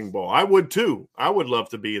Brian talking ball. I would too. I would love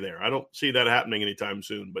to be there. I don't see that happening anytime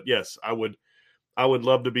soon, but yes, I would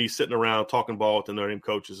love to be sitting around talking ball with the Notre Dame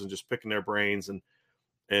coaches and just picking their brains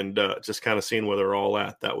and just kind of seeing where they're all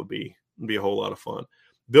at. That would be a whole lot of fun.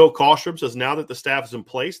 Bill Kostrom says, now that the staff is in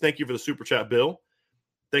place, thank you for the super chat, Bill.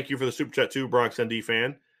 Thank you for the super chat too, Bronx ND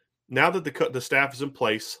fan. Now that the staff is in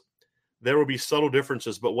place, there will be subtle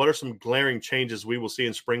differences, but what are some glaring changes we will see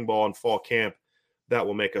in spring ball and fall camp that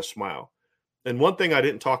will make us smile? And one thing I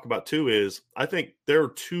didn't talk about too is I think there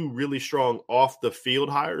are two really strong off the field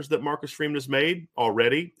hires that Marcus Freeman has made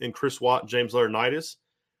already in Chris Watt and James Laurinaitis,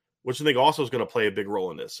 which I think also is going to play a big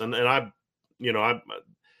role in this. And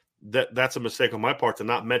that's a mistake on my part to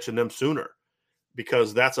not mention them sooner,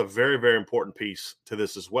 because that's a very, very important piece to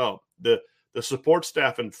this as well. The support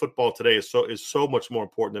staff in football today is so much more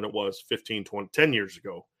important than it was 15, 20, 10 years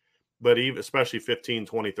ago, but especially 15,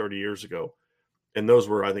 20, 30 years ago. And those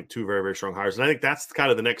were, I think, two very, very strong hires. And I think that's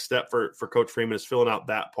kind of the next step for Coach Freeman, is filling out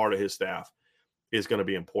that part of his staff is going to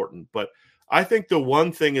be important. But I think the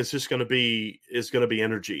one thing is just going to be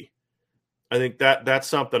energy. I think that's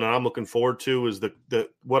something I'm looking forward to, is the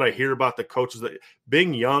what I hear about the coaches, that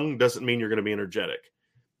being young doesn't mean you're going to be energetic.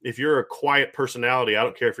 If you're a quiet personality, I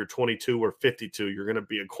don't care if you're 22 or 52, you're going to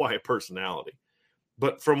be a quiet personality.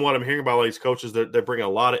 But from what I'm hearing about all these coaches, they bring a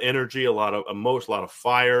lot of energy, a lot of emotion, a lot of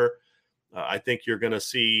fire. I think you're going to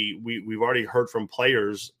see, we've already heard from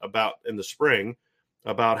players about in the spring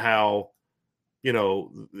about how,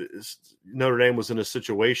 Notre Dame was in a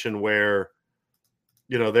situation where,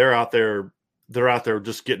 they're out there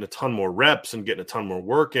just getting a ton more reps and getting a ton more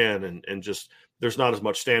work in, and just there's not as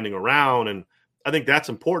much standing around. And I think that's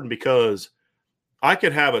important, because I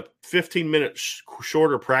could have a 15-minute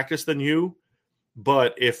shorter practice than you,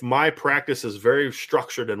 but if my practice is very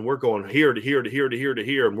structured and we're going here to here to here to here to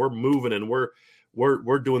here, and we're moving and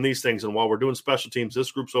we're doing these things, and while we're doing special teams,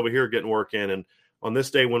 this group's over here getting work in, and on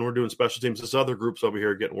this day when we're doing special teams, this other group's over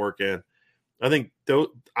here getting work in, I think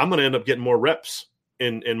I'm going to end up getting more reps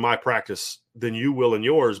in my practice than you will in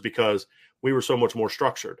yours, because we were so much more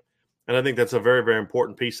structured. And I think that's a very, very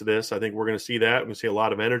important piece of this. I think we're going to see that. We're going to see a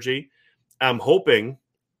lot of energy. I'm hoping,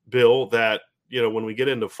 Bill, that, when we get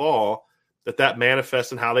into fall, that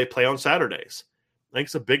manifests in how they play on Saturdays. I think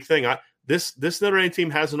it's a big thing. This Notre Dame team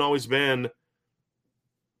hasn't always been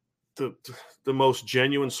the most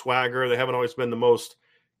genuine swagger. They haven't always been the most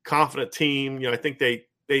confident team. I think they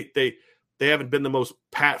haven't been the most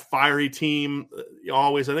fiery team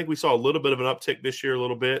always. I think we saw a little bit of an uptick this year, a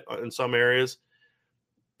little bit in some areas.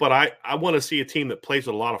 But I want to see a team that plays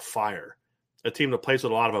with a lot of fire, a team that plays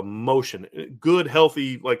with a lot of emotion, good,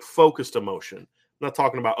 healthy, focused emotion. I'm not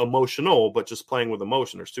talking about emotional, but just playing with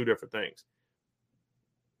emotion. There's two different things.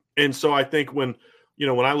 And so I think when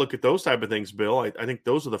I look at those type of things, Bill, I think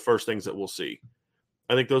those are the first things that we'll see.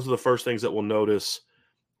 I think those are the first things that we'll notice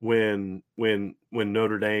when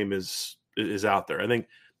Notre Dame is out there. I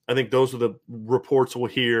think those are the reports we'll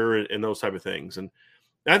hear and those type of things. And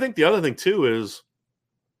I think the other thing too is,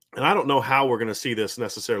 and I don't know how we're going to see this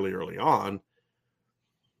necessarily early on,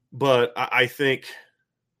 but I think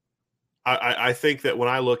that when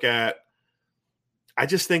I look at, I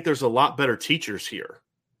just think there's a lot better teachers here.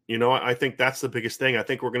 I think that's the biggest thing. I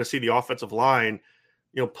think we're going to see the offensive line,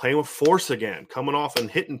 playing with force again, coming off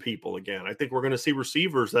and hitting people again. I think we're going to see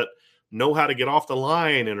receivers that know how to get off the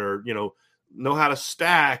line and are, know how to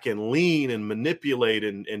stack and lean and manipulate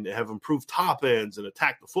and have improved top ends and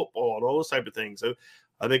attack the football and all those type of things.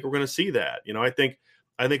 I think we're going to see that. I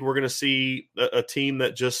think we're going to see a team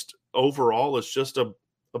that just overall is just a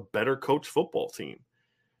better coach football team.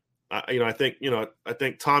 I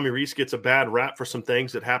think Tommy Rees gets a bad rap for some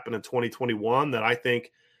things that happened in 2021 that I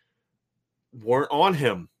think weren't on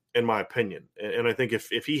him, in my opinion. And I think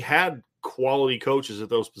if he had quality coaches at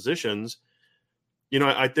those positions,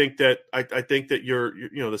 I think that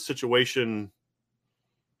the situation.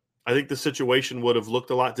 I think the situation would have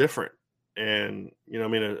looked a lot different. And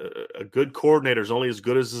a good coordinator is only as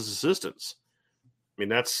good as his assistants. I mean,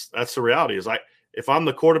 that's the reality. If I'm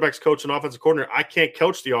the quarterback's coach and offensive coordinator, I can't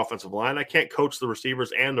coach the offensive line. I can't coach the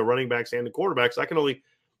receivers and the running backs and the quarterbacks. I can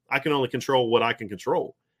only control what I can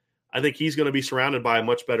control. I think he's going to be surrounded by a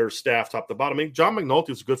much better staff top to bottom. I mean, John McNulty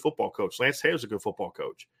was a good football coach. Lance Taylor's a good football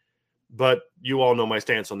coach. But you all know my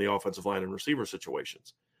stance on the offensive line and receiver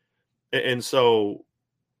situations. And so,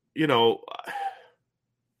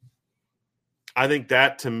 I think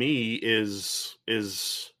that to me is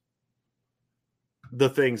the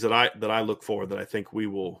things that I look for that I think we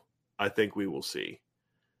will see.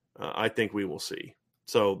 I think we will see.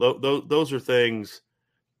 So those are things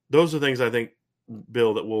I think,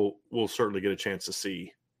 Bill, that we'll certainly get a chance to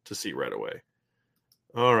see right away.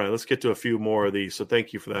 All right, let's get to a few more of these. So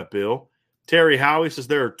thank you for that, Bill. Terry Howie says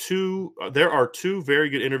there are two very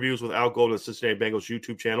good interviews with Al Golden on the Cincinnati Bengals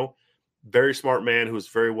YouTube channel. Very smart man who is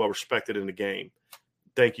very well respected in the game.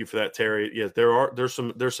 Thank you for that, Terry. Yes, there's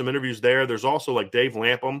some interviews there. There's also like Dave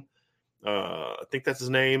Lapham. I think that's his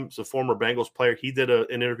name. He's a former Bengals player. He did an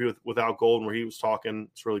interview with Al Golden where he was talking.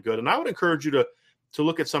 It's really good. And I would encourage you to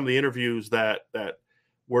look at some of the interviews that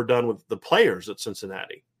were done with the players at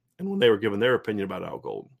Cincinnati and when they were given their opinion about Al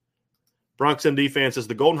Golden. Bronx MD fan says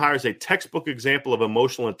the Golden hire is a textbook example of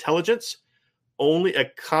emotional intelligence. Only a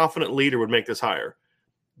confident leader would make this hire.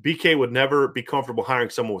 BK would never be comfortable hiring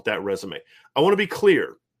someone with that resume. I want to be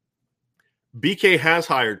clear. BK has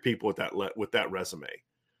hired people with that resume,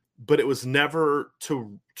 but it was never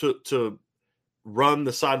to run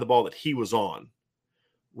the side of the ball that he was on,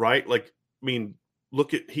 right? Like, I mean,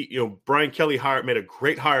 look at Brian Kelly made a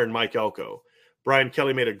great hire in Mike Elko. Brian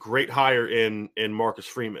Kelly made a great hire in Marcus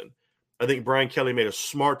Freeman. I think Brian Kelly made a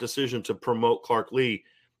smart decision to promote Clark Lee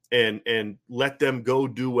and let them go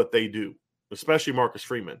do what they do, especially Marcus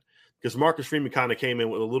Freeman, because Marcus Freeman kind of came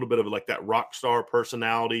in with a little bit of like that rock star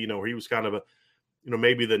personality, where he was kind of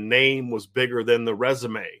maybe the name was bigger than the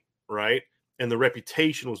resume, right? And the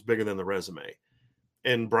reputation was bigger than the resume.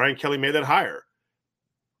 And Brian Kelly made that hire.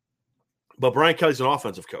 But Brian Kelly's an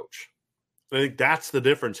offensive coach. I think that's the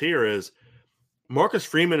difference here is Marcus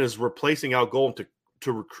Freeman is replacing Al Golden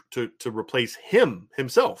to replace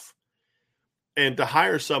himself. And to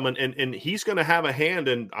hire someone, and he's going to have a hand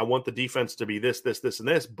in, I want the defense to be this, and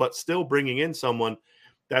this, but still bringing in someone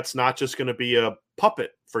that's not just going to be a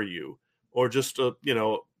puppet for you or just,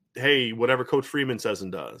 hey, whatever Coach Freeman says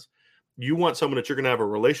and does. You want someone that you're going to have a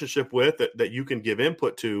relationship with that you can give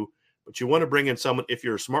input to, but you want to bring in someone, if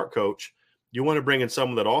you're a smart coach, you want to bring in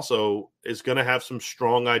someone that also is going to have some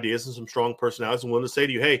strong ideas and some strong personalities and willing to say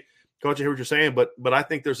to you, hey, coach, I hear what you're saying, but I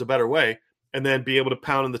think there's a better way. And then be able to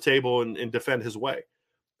pound on the table and defend his way.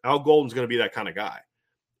 Al Golden's going to be that kind of guy.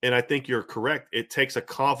 And I think you're correct. It takes a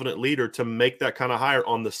confident leader to make that kind of hire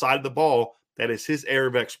on the side of the ball that is his area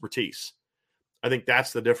of expertise. I think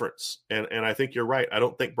that's the difference. And I think you're right. I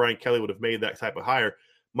don't think Brian Kelly would have made that type of hire.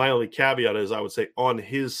 My only caveat is I would say on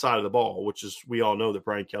his side of the ball, which is we all know that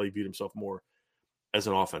Brian Kelly viewed himself more as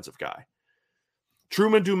an offensive guy.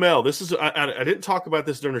 Truman Dumel, this is I didn't talk about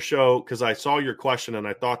this during the show because I saw your question and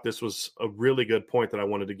I thought this was a really good point that I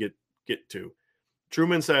wanted to get to.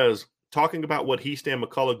 Truman says, talking about what Hiestand,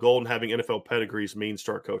 McCullough, Golden having NFL pedigrees means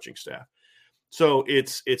to our coaching staff. So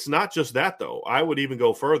it's not just that, though. I would even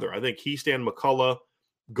go further. I think Hiestand, McCullough,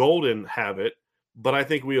 Golden have it, but I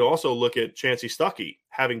think we also look at Chancey Stuckey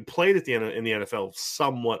having played in the NFL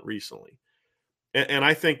somewhat recently. And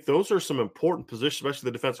I think those are some important positions, especially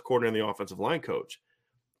the defensive coordinator and the offensive line coach.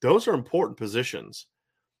 Those are important positions.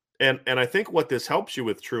 And I think what this helps you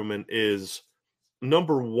with, Truman, is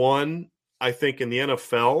number one, I think in the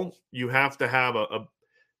NFL, you have to have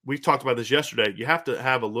we've talked about this yesterday, you have to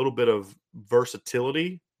have a little bit of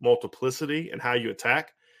versatility, multiplicity in how you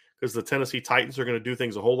attack, because the Tennessee Titans are going to do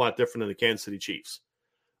things a whole lot different than the Kansas City Chiefs,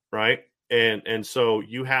 right? And so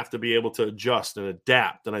you have to be able to adjust and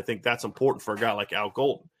adapt, and I think that's important for a guy like Al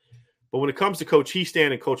Golden. But when it comes to Coach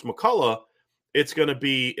Hiestand and Coach McCullough, it's going to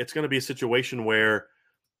be a situation where,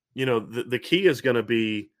 you know, the key is going to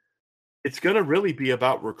be, it's going to really be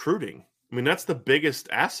about recruiting. I mean, that's the biggest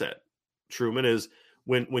asset, Truman, is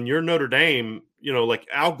when you're Notre Dame, you know, like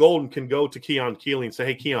Al Golden can go to Keon Keeley and say,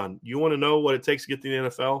 hey, Keon, you want to know what it takes to get to the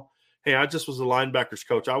NFL? Hey, I just was a linebackers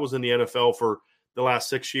coach. I was in the NFL for the last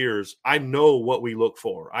 6 years. I know what we look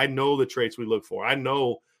for. I know the traits we look for. I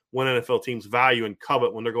know when NFL teams value and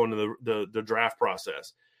covet when they're going to the draft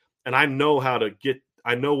process. And I know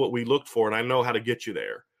I know what we looked for, and I know how to get you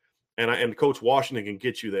there. And Coach Washington can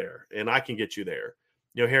get you there, and I can get you there.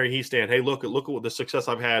 You know, Harry Hiestand, hey, look at what the success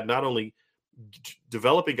I've had, not only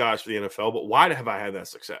developing guys for the NFL, but why have I had that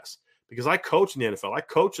success? Because I coach in the NFL. I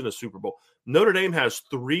coach in a Super Bowl. Notre Dame has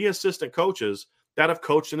 3 assistant coaches that have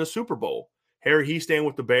coached in a Super Bowl. Harry Hiestand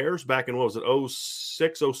with the Bears back in,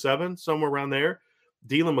 06, 07, somewhere around there.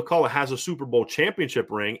 Dylan McCullough has a Super Bowl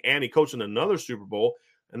championship ring, and he coached in another Super Bowl.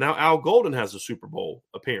 And now Al Golden has a Super Bowl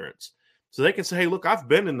appearance. So they can say, hey, look, I've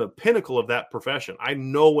been in the pinnacle of that profession. I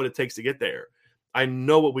know what it takes to get there. I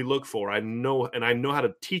know what we look for. I know how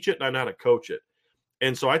to teach it, and I know how to coach it.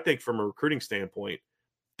 And so I think from a recruiting standpoint,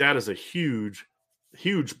 that is a huge,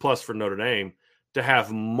 huge plus for Notre Dame to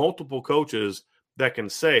have multiple coaches that can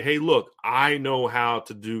say, hey, look, I know how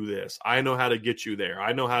to do this. I know how to get you there.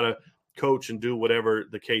 I know how to coach and do whatever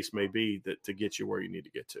the case may be to get you where you need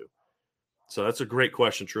to get to. So that's a great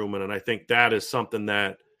question, Truman. And I think that is something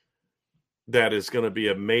that is going to be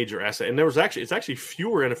a major asset. And it's actually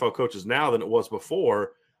fewer NFL coaches now than it was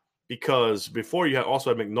before, because before you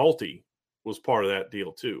also had McNulty was part of that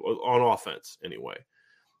deal too, on offense anyway.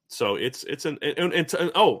 So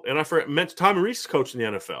and I forgot, Tommy Rees coached in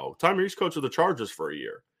the NFL. Tommy Rees coached with the Chargers for a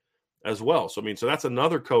year as well. So so that's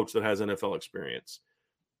another coach that has NFL experience.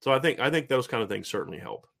 So I think those kind of things certainly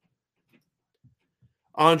help.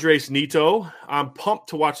 Andres Nito, I'm pumped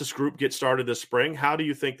to watch this group get started this spring. How do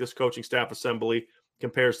you think this coaching staff assembly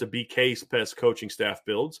compares to BK's past coaching staff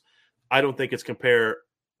builds? I don't think it's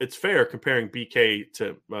fair comparing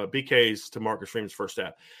BK's to Marcus Freeman's first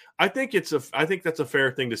staff. I think that's a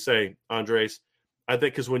fair thing to say, Andres. I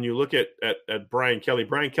think because when you look at Brian Kelly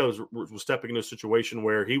was stepping into a situation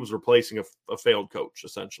where he was replacing a failed coach,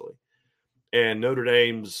 essentially. And Notre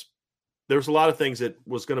Dame's, there's a lot of things that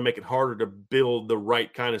was going to make it harder to build the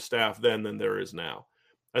right kind of staff then than there is now.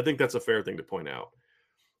 I think that's a fair thing to point out.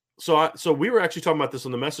 So we were actually talking about this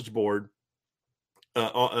on the message board,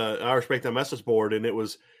 Irish Breakdown message board, and it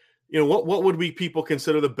was, what would people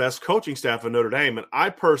consider the best coaching staff in Notre Dame? And I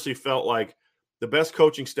personally felt like the best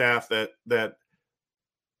coaching staff that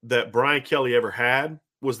Brian Kelly ever had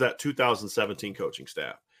was that 2017 coaching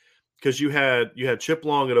staff, because you had Chip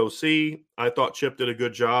Long at OC. I thought Chip did a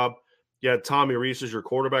good job. You had Tommy Rees as your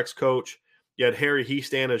quarterback's coach. You had Harry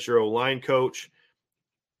Hiestand as your O-line coach.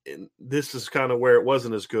 And this is kind of where it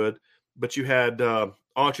wasn't as good. But you had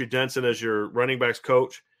Autry Denson as your running backs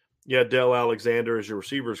coach. You had Dale Alexander as your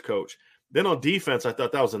receivers coach. Then on defense, I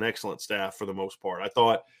thought that was an excellent staff for the most part. I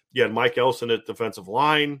thought you had Mike Elson at defensive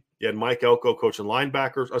line. You had Mike Elko coaching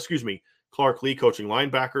linebackers. Clark Lee coaching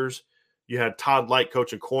linebackers. You had Todd Light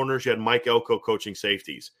coaching corners. You had Mike Elko coaching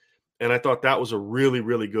safeties. And I thought that was a really,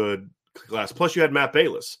 really good class. Plus, you had Matt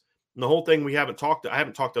Balis. And the whole thing I haven't talked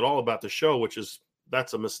at all about the show,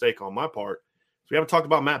 that's a mistake on my part. So we haven't talked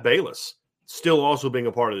about Matt Balis still also being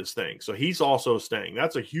a part of this thing. So he's also staying.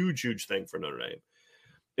 That's a huge, huge thing for Notre Dame.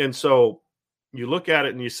 And so you look at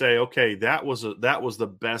it and you say, okay, that was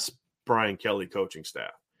the best Brian Kelly coaching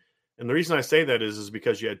staff. And the reason I say that is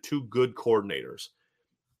because you had 2 good coordinators.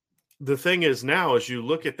 The thing is now, as you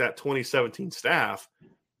look at that 2017 staff,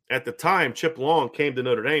 at the time Chip Long came to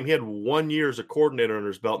Notre Dame, he had 1 year as a coordinator under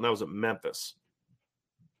his belt, and that was at Memphis.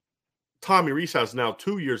 Tommy Rees has now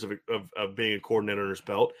 2 years of being a coordinator under his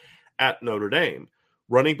belt at Notre Dame.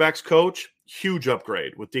 Running backs coach, huge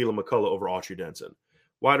upgrade with Dylan McCullough over Autry Denson.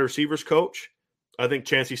 Wide receivers coach, I think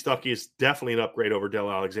Chancey Stuckey is definitely an upgrade over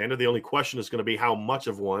Dale Alexander. The only question is going to be how much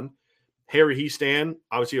of one. Harry Hiestand,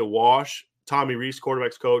 obviously a wash. Tommy Rees,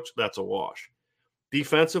 quarterbacks coach, that's a wash.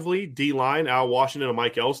 Defensively, D-line, Al Washington and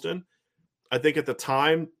Mike Elston. I think at the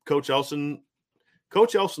time, Coach Elston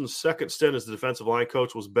Coach Elson's second stint as the defensive line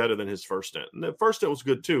coach was better than his first stint. And the first stint was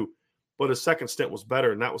good too, but his second stint was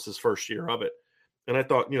better, and that was his first year of it. And I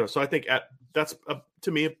thought, so I think that's,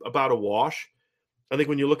 to me, about a wash. I think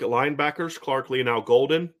when you look at linebackers, Clark Lea and Al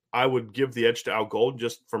Golden, I would give the edge to Al Golden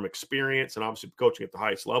just from experience and obviously coaching at the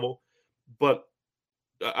highest level. But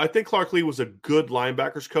I think Clark Lea was a good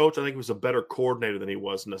linebackers coach. I think he was a better coordinator than he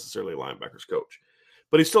was necessarily a linebackers coach.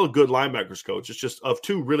 But he's still a good linebackers coach. It's just of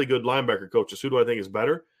two really good linebacker coaches, who do I think is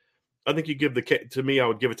better? I think I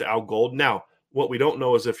would give it to Al Golden. Now, what we don't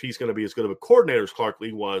know is if he's going to be as good of a coordinator as Clark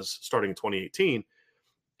Lea was starting in 2018.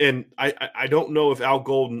 And I don't know if Al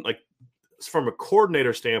Golden, like from a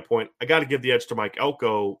coordinator standpoint, I got to give the edge to Mike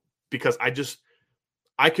Elko because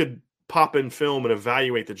I could pop in film and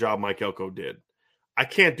evaluate the job Mike Elko did. I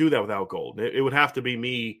can't do that with Al Golden. It would have to be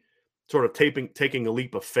me sort of taking a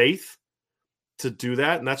leap of faith to do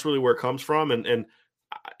that, and that's really where it comes from. And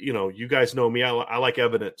you guys know me. I like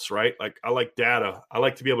evidence, right? Like I like data. I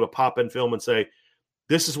like to be able to pop in film and say,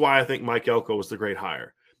 this is why I think Mike Elko was the great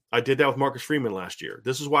hire. I did that with Marcus Freeman last year.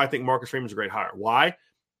 This is why I think Marcus Freeman's a great hire. Why?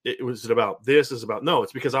 Was it about this? Is about no?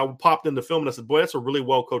 It's because I popped in the film and I said, boy, that's a really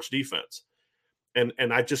well coached defense. And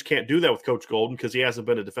I just can't do that with Coach Golden because he hasn't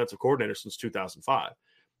been a defensive coordinator since 2005.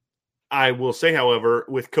 I will say, however,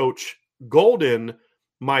 with Coach Golden,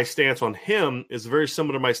 my stance on him is very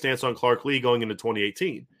similar to my stance on Clark Lea going into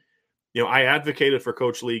 2018. I advocated for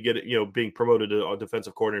Coach Lea being promoted to a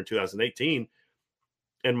defensive coordinator in 2018.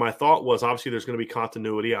 And my thought was, obviously, there's going to be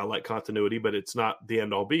continuity. I like continuity, but it's not the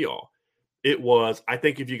end all be all. It was, I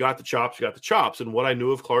think if you got the chops, you got the chops. And what I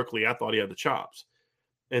knew of Clark Lea, I thought he had the chops.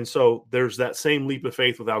 And so there's that same leap of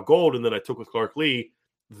faith with Al Golden that I took with Clark Lea.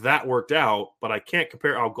 That worked out, but I can't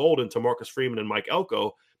compare Al Golden to Marcus Freeman and Mike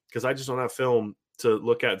Elko because I just don't have film to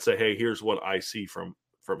look at and say, hey, here's what I see from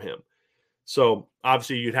him. So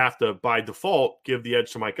obviously you'd have to, by default, give the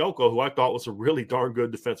edge to Mike Elko, who I thought was a really darn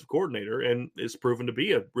good defensive coordinator and is proven to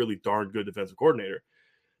be a really darn good defensive coordinator.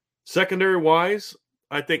 Secondary-wise,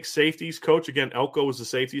 I think safeties coach, again, Elko was the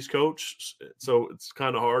safeties coach, so it's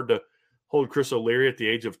kind of hard to hold Chris O'Leary at the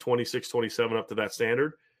age of 26, 27 up to that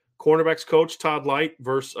standard. Cornerbacks coach, Todd Light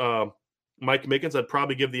versus Mike Mickens. I'd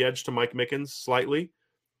probably give the edge to Mike Mickens slightly.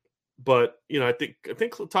 But, I think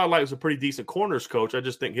Todd Light was a pretty decent corners coach. I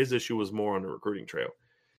just think his issue was more on the recruiting trail.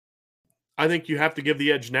 I think you have to give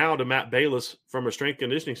the edge now to Matt Balis from a strength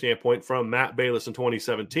conditioning standpoint from Matt Balis in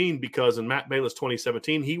 2017, because in Matt Balis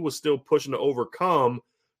 2017, he was still pushing to overcome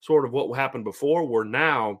sort of what happened before, where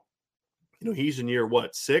now, he's in year,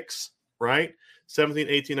 6, right? 17,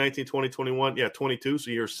 18, 19, 20, 21, 22, so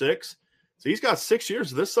year 6. So he's got 6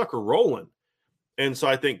 years of this sucker rolling. And so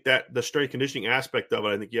I think that the strength conditioning aspect of it,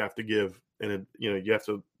 I think you have to give, and you have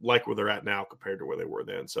to like where they're at now compared to where they were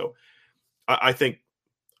then. So I think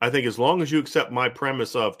as long as you accept my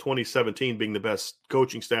premise of 2017 being the best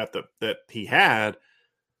coaching staff that he had,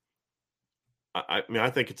 I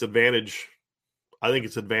think it's advantage. I think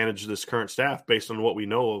it's advantage this current staff based on what we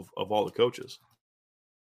know of all the coaches.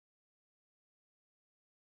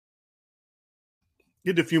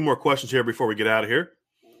 Get a few more questions here before we get out of here.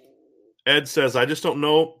 Ed says, I just don't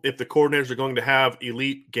know if the coordinators are going to have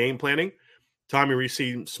elite game planning. Tommy Rees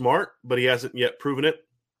seems smart, but he hasn't yet proven it.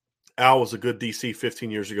 Al was a good DC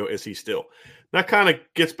 15 years ago. Is he still? That kind of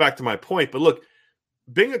gets back to my point. But look,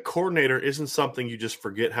 being a coordinator isn't something you just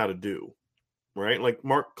forget how to do, right? Like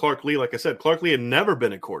Clark Lea, like I said, Clark Lea had never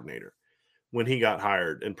been a coordinator when he got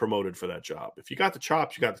hired and promoted for that job. If you got the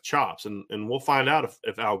chops, you got the chops. And we'll find out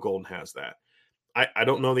if Al Golden has that. I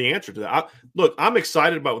don't know the answer to that. Look, I'm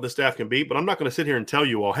excited about what the staff can be, but I'm not going to sit here and tell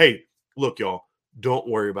you all, hey, look, y'all, don't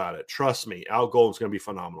worry about it. Trust me, Al Golden's going to be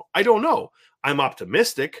phenomenal. I don't know. I'm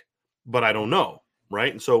optimistic, but I don't know,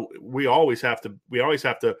 right? And so we always have to,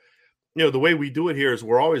 the way we do it here is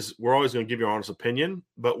we're always going to give you our honest opinion,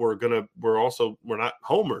 but we're not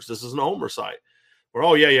homers. This isn't a homer site.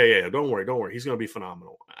 We're, yeah. Don't worry. He's going to be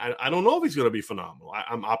phenomenal. I don't know if he's going to be phenomenal.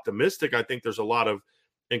 I'm optimistic. I think there's a lot of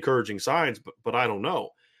encouraging signs, but I don't know.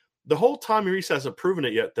 The whole Tommy Rees hasn't proven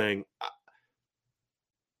it yet thing,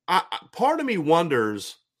 part of me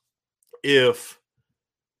wonders if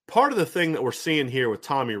part of the thing that we're seeing here with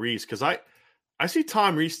Tommy Rees, because I see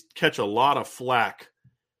Tommy Rees catch a lot of flack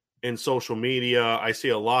in social media. I see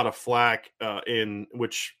a lot of flack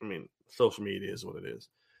social media is what it is.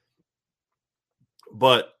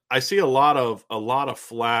 But I see a lot of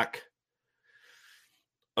flack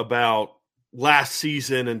about last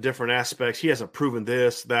season and different aspects. He hasn't proven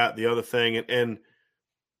this, that, the other thing. And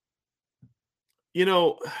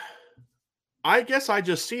I guess I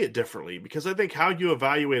just see it differently, because I think how you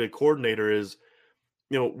evaluate a coordinator is,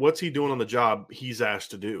 what's he doing on the job he's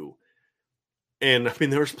asked to do? And I mean,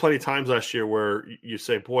 there was plenty of times last year where you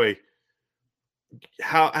say, boy,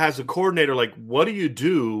 how, as a coordinator, like, what do you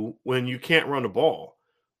do when you can't run the ball?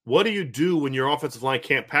 What do you do when your offensive line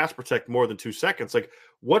can't pass protect more than 2 seconds? Like,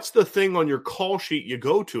 what's the thing on your call sheet you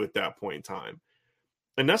go to at that point in time?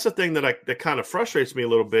 And that's the thing that kind of frustrates me a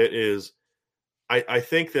little bit is I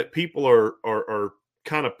think that people are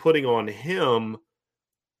kind of putting on him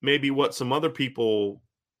maybe what some other people,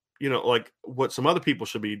 like what some other people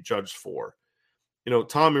should be judged for.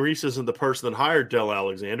 Tommy Rees isn't the person that hired Del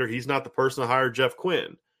Alexander. He's not the person that hired Jeff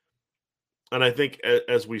Quinn. And I think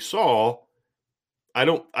as we saw,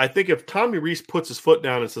 I think if Tommy Rees puts his foot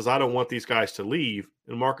down and says, I don't want these guys to leave,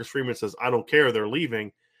 and Marcus Freeman says, I don't care, they're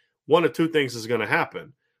leaving, one of two things is going to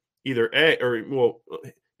happen. Either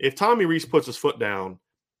if Tommy Rees puts his foot down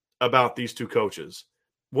about these two coaches,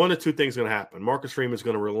 one of two things is going to happen. Marcus Freeman is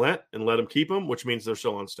going to relent and let him keep them, which means they're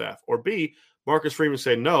still on staff. Or B, Marcus Freeman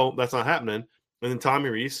say, no, that's not happening. And then Tommy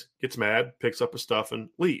Rees gets mad, picks up his stuff, and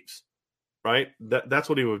leaves. Right? That's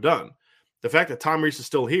what he would have done. The fact that Tommy Rees is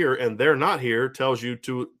still here and they're not here tells you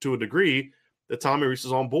to a degree that Tommy Rees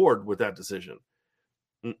is on board with that decision.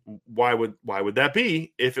 Why would that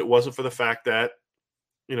be if it wasn't for the fact that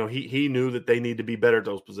he knew that they need to be better at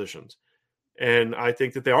those positions? And I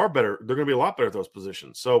think that they are better. They're going to be a lot better at those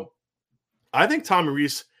positions. So I think Tommy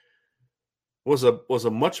Rees was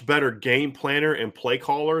a much better game planner and play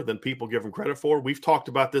caller than people give him credit for. We've talked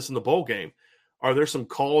about this in the bowl game. Are there some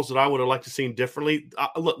calls that I would have liked to seen differently?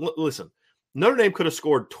 Listen, Notre Dame could have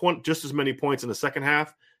scored just as many points in the second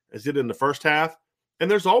half as did in the first half.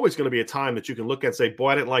 And there's always going to be a time that you can look at and say, boy,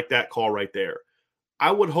 I didn't like that call right there.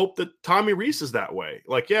 I would hope that Tommy Rees is that way.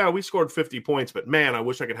 Like, yeah, we scored 50 points, but man, I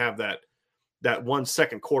wish I could have that 1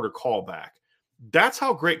 second quarter call back. That's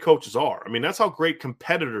how great coaches are. I mean, that's how great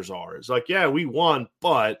competitors are. It's like, yeah, we won,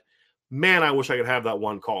 but man, I wish I could have that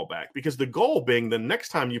one call back. Because the goal being the next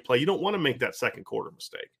time you play, you don't want to make that second quarter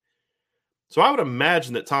mistake. So I would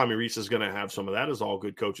imagine that Tommy Rees is going to have some of that, as all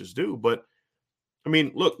good coaches do. But, I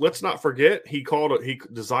mean, look, let's not forget he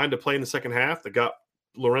designed a play in the second half that got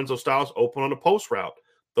Lorenzo Styles open on a post route.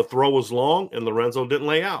 The throw was long, and Lorenzo didn't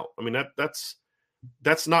lay out. I mean,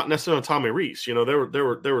 that's not necessarily Tommy Rees. There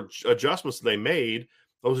were adjustments they made.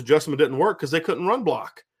 Those adjustments didn't work because they couldn't run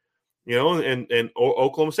block. And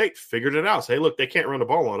Oklahoma State figured it out. Say, hey, look, they can't run the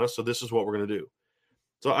ball on us, so this is what we're going to do.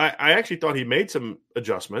 So I actually thought he made some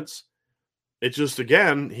adjustments. It's just,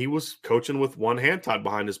 again, he was coaching with one hand tied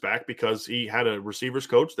behind his back because he had a receivers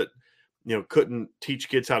coach that, couldn't teach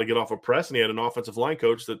kids how to get off a press, and he had an offensive line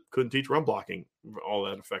coach that couldn't teach run blocking all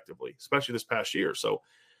that effectively, especially this past year. So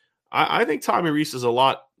I think Tommy Rees is a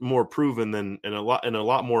lot more proven and a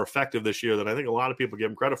lot more effective this year than I think a lot of people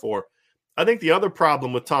give him credit for. I think the other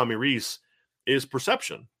problem with Tommy Rees is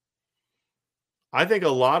perception. I think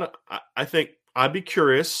I'd be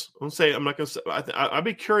curious. I'd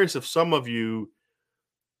be curious if some of you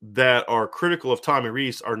that are critical of Tommy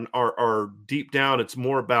Rees are deep down. It's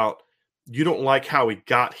more about you don't like how he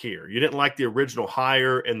got here. You didn't like the original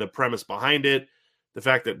hire and the premise behind it. The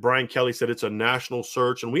fact that Brian Kelly said it's a national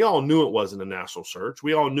search, and we all knew it wasn't a national search.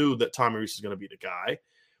 We all knew that Tommy Rees is going to be the guy,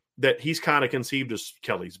 that he's kind of conceived as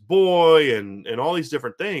Kelly's boy and all these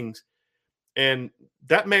different things. And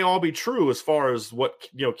that may all be true as far as what,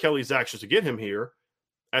 Kelly's actions to get him here.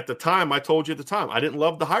 At the time, I told you at the time, I didn't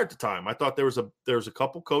love the hire at the time. I thought there was a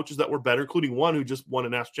couple coaches that were better, including one who just won a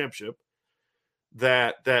national championship,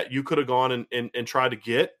 that you could have gone and tried to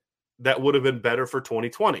get that would have been better for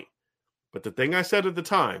 2020. But the thing I said at the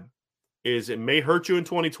time is it may hurt you in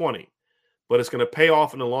 2020, but it's going to pay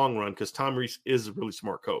off in the long run because Tom Rees is a really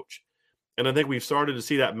smart coach. And I think we've started to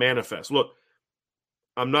see that manifest. Look,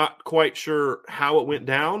 I'm not quite sure how it went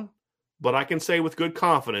down, but I can say with good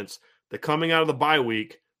confidence that coming out of the bye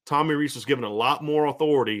week, Tommy Rees was given a lot more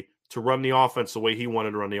authority to run the offense the way he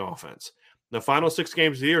wanted to run the offense. The final 6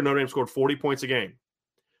 games of the year, Notre Dame scored 40 points a game.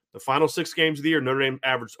 The final 6 games of the year, Notre Dame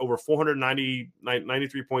averaged over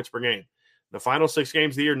 493 points per game. The final 6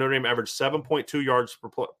 games of the year, Notre Dame averaged 7.2 yards per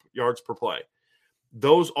play.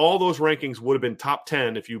 All those rankings would have been top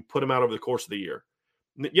 10 if you put them out over the course of the year.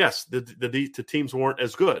 Yes, the teams weren't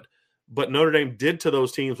as good, but Notre Dame did to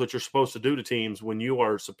those teams what you're supposed to do to teams when you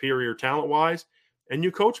are superior talent-wise and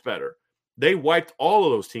you coach better. They wiped all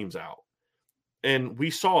of those teams out. And we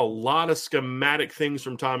saw a lot of schematic things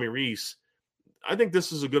from Tommy Rees. I think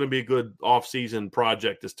this is going to be a good off-season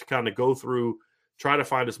project, is to kind of go through, try to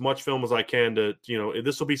find as much film as I can to,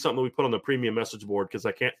 this will be something that we put on the premium message board because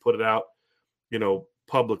I can't put it out,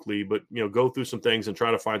 publicly, but, go through some things and try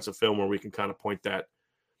to find some film where we can kind of point that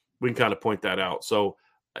out. So,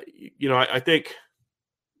 I think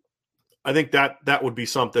that would be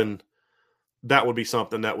something that would be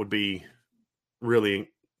something that would be really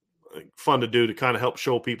fun to do to kind of help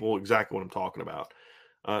show people exactly what I'm talking about.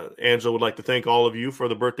 Angela would like to thank all of you for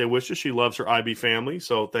the birthday wishes. She loves her IB family.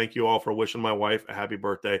 So thank you all for wishing my wife a happy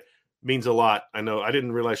birthday. Means a lot. I know I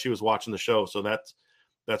didn't realize she was watching the show. So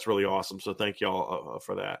that's really awesome. So thank you all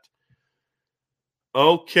for that.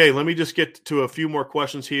 Okay. Let me just get to a few more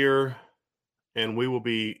questions here and we will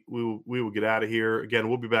get out of here. Again,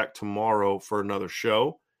 we'll be back tomorrow for another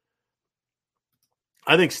show.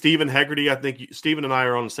 I think Stephen Hegarty, Stephen and I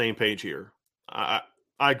are on the same page here. I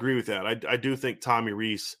agree with that. I do think Tommy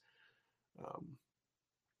Rees.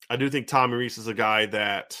 I do think Tommy Rees is a guy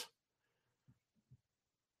that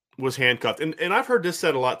was handcuffed, and I've heard this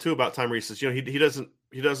said a lot too about Tommy Rees. Is,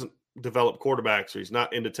 he doesn't develop quarterbacks, or he's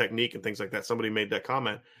not into technique and things like that. Somebody made that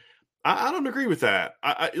comment. I don't agree with that.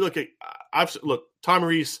 Look, Tommy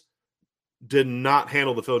Rees did not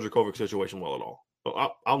handle the Phil Dracovic situation well at all.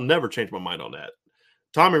 I'll never change my mind on that.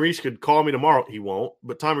 Tommy Rees could call me tomorrow. He won't,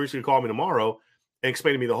 but Tommy Rees could call me tomorrow and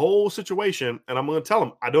explain to me the whole situation, and I'm going to tell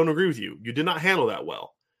him, I don't agree with you. You did not handle that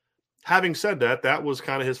well. Having said that, that was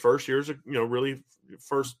kind of his first years,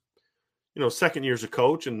 second years of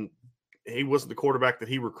coach, and he wasn't the quarterback that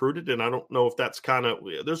he recruited, and I don't know if that's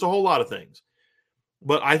there's a whole lot of things.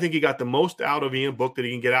 But I think he got the most out of Ian Book that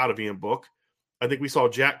he can get out of Ian Book. I think we saw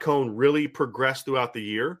Jack Cohn really progress throughout the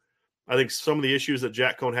year. I think some of the issues that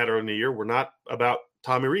Jack Cohn had early in the year were not about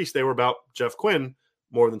Tommy Rees. They were about Jeff Quinn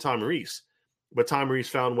more than Tommy Rees. But Tommy Rees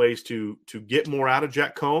found ways to get more out of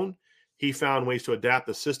Jack Cohn. He found ways to adapt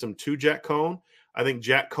the system to Jack Cohn. I think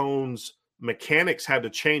Jack Cohn's mechanics had to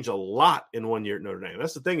change a lot in 1 year at Notre Dame.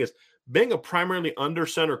 That's the thing is being a primarily under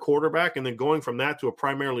center quarterback and then going from that to a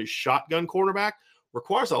primarily shotgun quarterback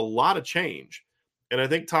requires a lot of change. And I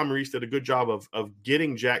think Tommy Rees did a good job of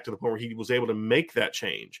getting Jack to the point where he was able to make that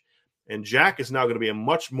change. And Jack is now going to be a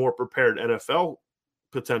much more prepared NFL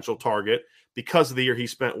potential target because of the year he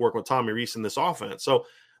spent working with Tommy Rees in this offense. So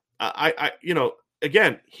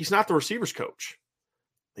again, he's not the receivers coach.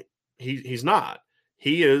 He's not.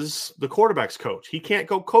 He is the quarterback's coach. He can't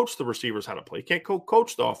go coach the receivers how to play. He can't go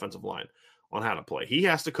coach the offensive line on how to play. He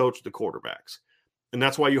has to coach the quarterbacks. And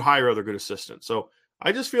that's why you hire other good assistants. So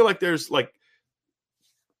I just feel like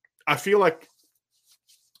I feel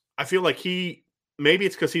like he, maybe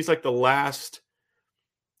it's because he's like the last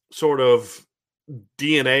sort of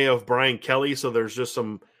DNA of Brian Kelly. So there's just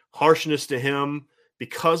some harshness to him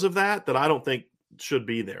because of that I don't think should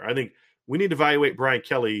be there. I think we need to evaluate Brian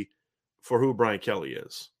Kelly for who Brian Kelly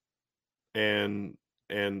is. And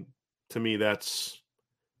to me, that's,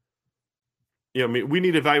 we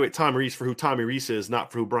need to evaluate Tommy Rees for who Tommy Rees is,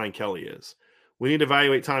 not for who Brian Kelly is. We need to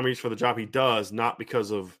evaluate Tommy Rees for the job he does, not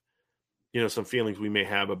because of, some feelings we may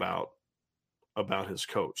have about his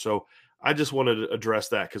coach. So I just wanted to address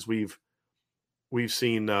that because we've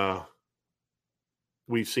seen that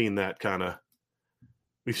kind of.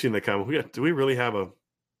 Do we really have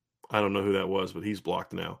I don't know who that was, but he's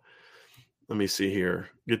blocked now. Let me see here.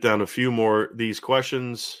 Get down a few more of these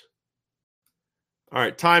questions. All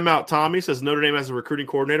right, timeout. Tommy says Notre Dame has a recruiting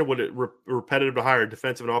coordinator. Would it repetitive to hire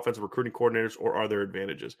defensive and offensive recruiting coordinators, or are there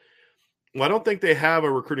advantages? Well, I don't think they have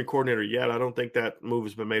a recruiting coordinator yet. I don't think that move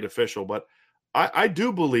has been made official, but I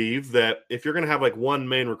do believe that if you're going to have like one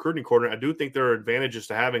main recruiting coordinator, I do think there are advantages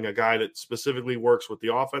to having a guy that specifically works with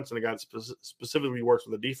the offense and a guy that specifically works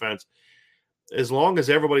with the defense. As long as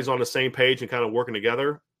everybody's on the same page and kind of working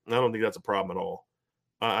together, I don't think that's a problem at all.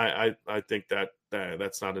 I think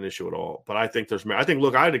that's not an issue at all. But I think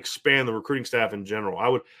I'd expand the recruiting staff in general. I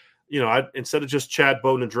would, instead of just Chad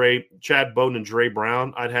Bowden and Dre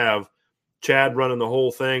Brown, I'd have Chad running the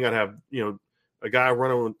whole thing. I'd have, a guy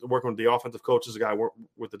working with the offensive coaches, a guy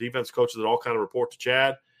with the defense coaches that all kind of report to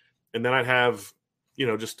Chad. And then I'd have,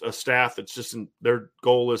 just a staff that's just their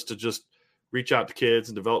goal is to just reach out to kids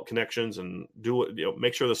and develop connections and do it,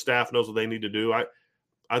 make sure the staff knows what they need to do.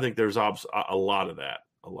 I think there's a lot of that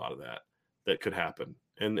could happen.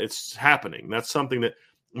 And it's happening. That's something that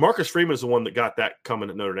Marcus Freeman is the one that got that coming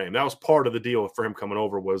at Notre Dame. That was part of the deal for him coming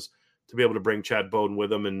over, was to be able to bring Chad Bowden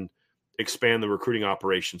with him and expand the recruiting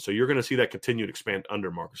operation. So you're going to see that continue to expand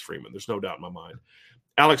under Marcus Freeman. There's no doubt in my mind.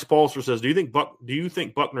 Alex Paulser says, do you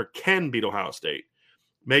think Buckner can beat Ohio State?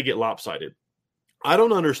 May get lopsided. I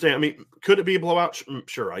don't understand. I mean, could it be a blowout?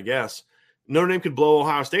 Sure, I guess. Notre Dame could blow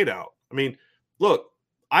Ohio State out. I mean, look,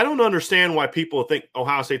 I don't understand why people think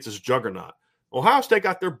Ohio State's this juggernaut. Ohio State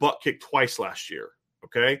got their butt kicked twice last year,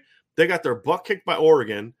 okay? They got their butt kicked by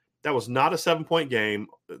Oregon. That was not a 7-point game.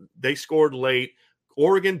 They scored late.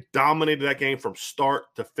 Oregon dominated that game from start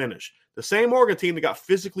to finish. The same Oregon team that got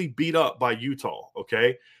physically beat up by Utah,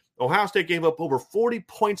 okay? Ohio State gave up over 40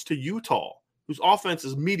 points to Utah whose offense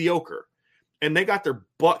is mediocre, and they got their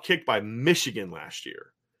butt kicked by Michigan last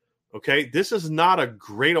year. Okay, this is not a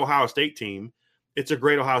great Ohio State team. It's a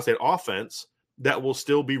great Ohio State offense that will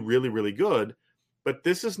still be really, really good. But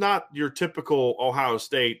this is not your typical Ohio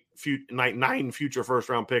State 9 future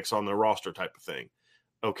first-round picks on their roster type of thing.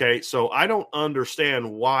 Okay, so I don't understand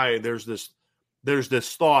why there's this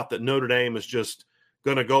thought that Notre Dame is just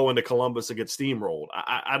going to go into Columbus and get steamrolled.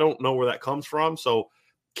 I don't know where that comes from. So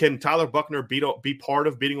can Tyler Buchner be part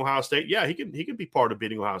of beating Ohio State? Yeah, he can be part of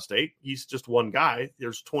beating Ohio State. He's just one guy.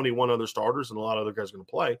 There's 21 other starters and a lot of other guys going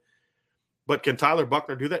to play. But can Tyler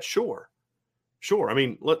Buchner do that? Sure. I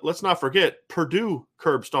mean, let's not forget, Purdue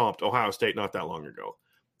curb stomped Ohio State not that long ago.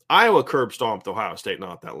 Iowa curb stomped Ohio State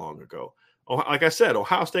not that long ago. Like I said,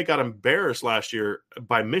 Ohio State got embarrassed last year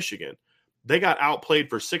by Michigan. They got outplayed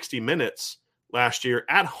for 60 minutes last year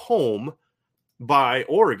at home by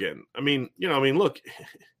Oregon. Look,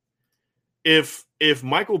 if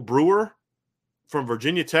Michael Brewer from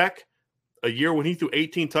Virginia Tech, a year when he threw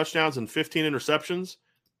 18 touchdowns and 15 interceptions,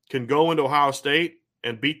 can go into Ohio State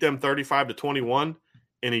and beat them 35-21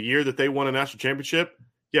 in a year that they won a national championship,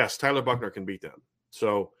 yes, Tyler Buchner can beat them.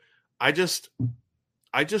 So I just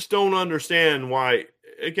don't understand why,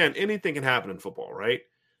 again, anything can happen in football, right?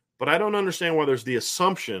 But I don't understand why there's the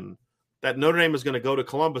assumption that Notre Dame is going to go to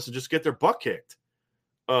Columbus and just get their butt kicked.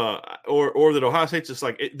 Or that Ohio State's just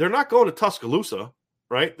they're not going to Tuscaloosa,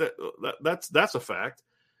 right? That's a fact.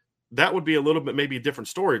 That would be a little bit maybe a different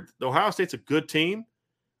story. The Ohio State's a good team.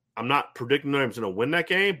 I'm not predicting Notre Dame's going to win that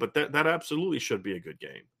game, but that absolutely should be a good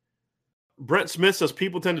game. Brent Smith says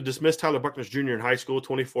people tend to dismiss Tyler Buchner's junior in high school.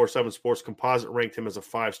 24/7 Sports Composite ranked him as a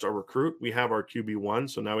 5-star recruit. We have our QB1,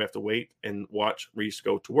 so now we have to wait and watch Reese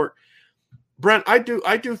go to work. Brent, I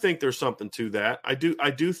do think there's something to that. I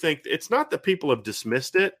do think it's not that people have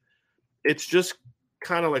dismissed it. It's just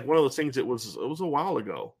kind of like one of those things. It was a while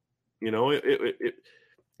ago,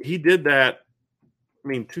 he did that. I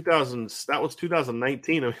mean, that was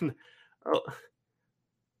 2019. I mean,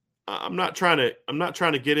 I'm not trying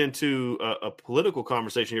to get into a political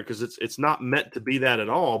conversation here because it's not meant to be that at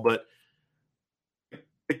all. But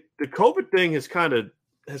the COVID thing has kind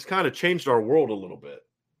of changed our world a little bit,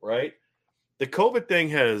 right? The COVID thing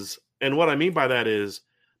has, and what I mean by that is,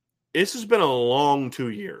 this has been a long 2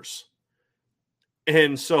 years,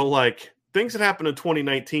 and so things that happened in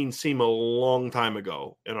 2019 seem a long time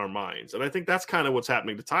ago in our minds. And I think that's kind of what's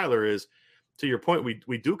happening to Tyler is, to your point,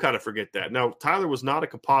 we do kind of forget that. Now, Tyler was not a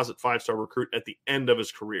composite 5-star recruit at the end of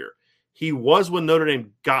his career. He was when Notre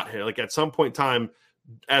Dame got him, at some point in time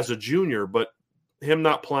as a junior, but him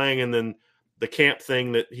not playing and then the camp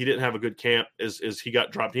thing that he didn't have a good camp is he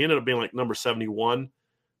got dropped. He ended up being number 71.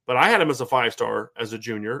 But I had him as a 5-star as a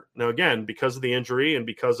junior. Now, again, because of the injury and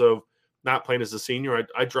because of not playing as a senior,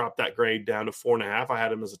 I dropped that grade down to 4.5. I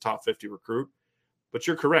had him as a top 50 recruit. But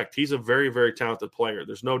you're correct. He's a very, very talented player.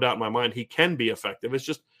 There's no doubt in my mind he can be effective. It's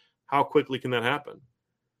just how quickly can that happen?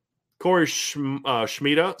 Corey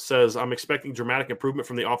Schmida says, I'm expecting dramatic improvement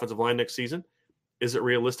from the offensive line next season. Is it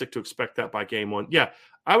realistic to expect that by game one? Yeah,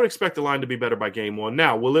 I would expect the line to be better by game one.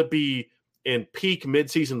 Now, will it be in peak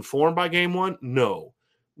midseason form by game one? No.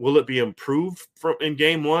 Will it be improved in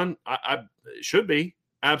game one? It should be.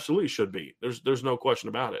 Absolutely should be. There's no question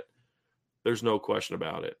about it. There's no question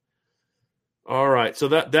about it. All right, so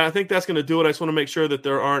that I think that's going to do it. I just want to make sure that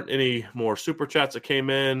there aren't any more super chats that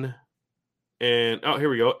came in. And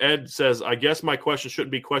here we go. Ed says, I guess my question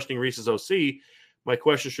shouldn't be questioning Reese's OC. My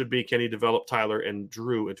question should be, can he develop Tyler and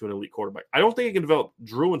Drew into an elite quarterback? I don't think he can develop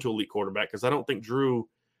Drew into an elite quarterback because I don't think Drew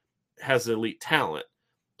has elite talent.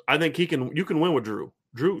 I think you can win with Drew.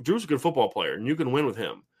 Drew's a good football player, and you can win with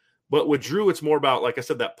him. But with Drew, it's more about, like I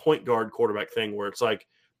said, that point guard quarterback thing where it's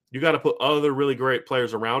you got to put other really great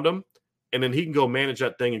players around him, and then he can go manage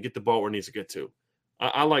that thing and get the ball where it needs to get to.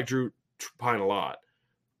 I like Drew Pine a lot.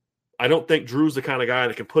 I don't think Drew's the kind of guy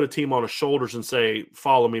that can put a team on his shoulders and say,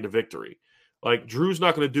 follow me to victory. Drew's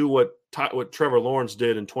not going to do what Trevor Lawrence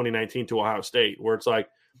did in 2019 to Ohio State, where it's the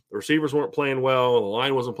receivers weren't playing well, the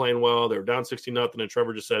line wasn't playing well, they were down 60-0, and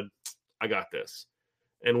Trevor just said, I got this.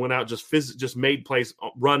 And went out, just made plays,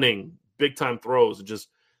 running, big-time throws, and just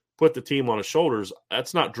put the team on his shoulders.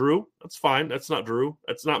 That's not Drew. That's fine. That's not Drew.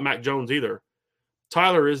 That's not Mac Jones either.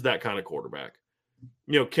 Tyler is that kind of quarterback.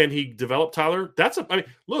 Can he develop Tyler? That's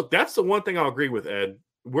the one thing I'll agree with, Ed.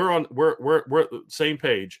 We're at the same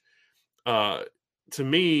page. To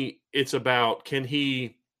me, it's about can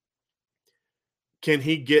he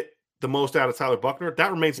get the most out of Tyler Buchner?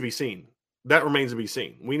 That remains to be seen.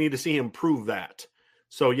 We need to see him prove that.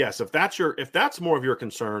 So yes, if that's more of your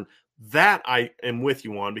concern, that I am with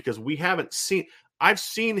you on, because we haven't seen. I've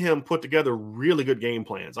seen him put together really good game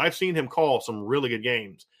plans. I've seen him call some really good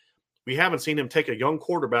games. We haven't seen him take a young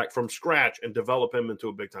quarterback from scratch and develop him into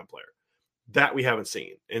a big-time player. That we haven't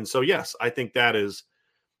seen. And so, yes, I think that is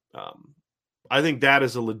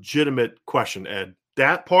a legitimate question, Ed.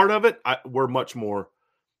 That part of it, we're much more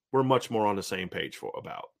on the same page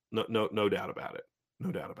about. No doubt about it.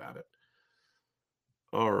 No doubt about it.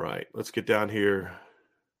 All right, let's get down here.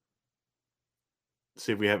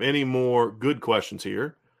 See if we have any more good questions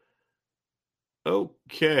here.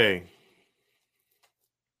 Okay.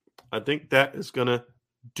 I think that is going to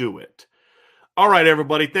do it. All right,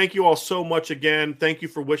 everybody. Thank you all so much again. Thank you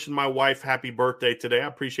for wishing my wife happy birthday today. I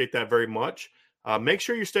appreciate that very much. Make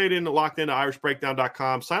sure you stayed locked into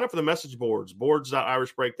irishbreakdown.com. Sign up for the message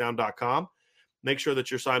boards.irishbreakdown.com. Make sure that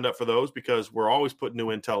you're signed up for those because we're always putting new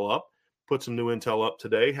intel up. Put some new intel up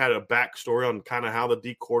today. Had a backstory on kind of how the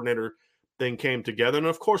D coordinator thing came together. And,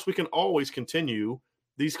 of course, we can always continue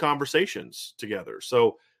these conversations together.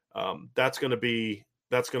 So that's going to be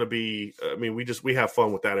I mean, we have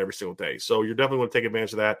fun with that every single day. So you're definitely going to take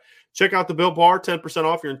advantage of that. Check out the Built Bar, 10%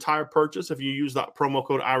 off your entire purchase if you use that promo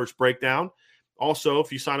code Irish Breakdown. Also,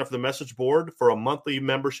 if you sign up for the message board for a monthly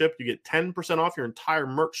membership, you get 10% off your entire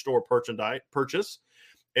merch store purchase.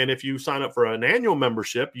 And if you sign up for an annual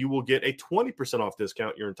membership, you will get a 20% off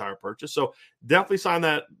discount your entire purchase. So definitely sign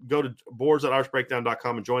that. Go to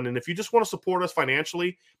boards.irishbreakdown.com and join. And if you just want to support us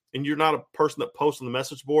financially and you're not a person that posts on the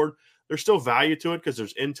message board, there's still value to it because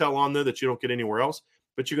there's intel on there that you don't get anywhere else.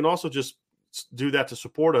 But you can also just do that to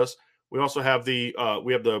support us. We also have the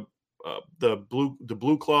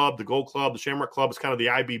Blue Club, the Gold Club, the Shamrock Club. It's kind of the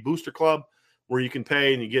IB Booster Club where you can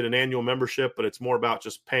pay and you get an annual membership, but it's more about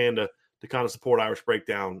just paying to kind of support Irish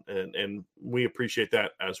Breakdown, and we appreciate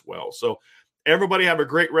that as well. So everybody have a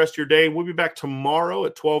great rest of your day. We'll be back tomorrow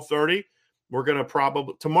at 12:30.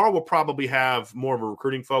 Tomorrow we'll probably have more of a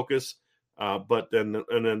recruiting focus, but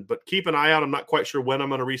keep an eye out. I'm not quite sure when I'm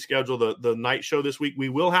going to reschedule the night show this week. We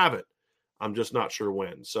will have it. I'm just not sure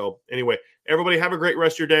when. So anyway, everybody have a great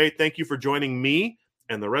rest of your day. Thank you for joining me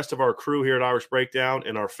and the rest of our crew here at Irish Breakdown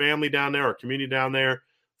and our family down there, our community down there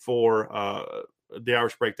for the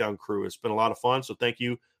Irish Breakdown crew. It's been a lot of fun. So thank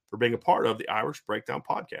you for being a part of the Irish Breakdown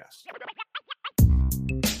podcast.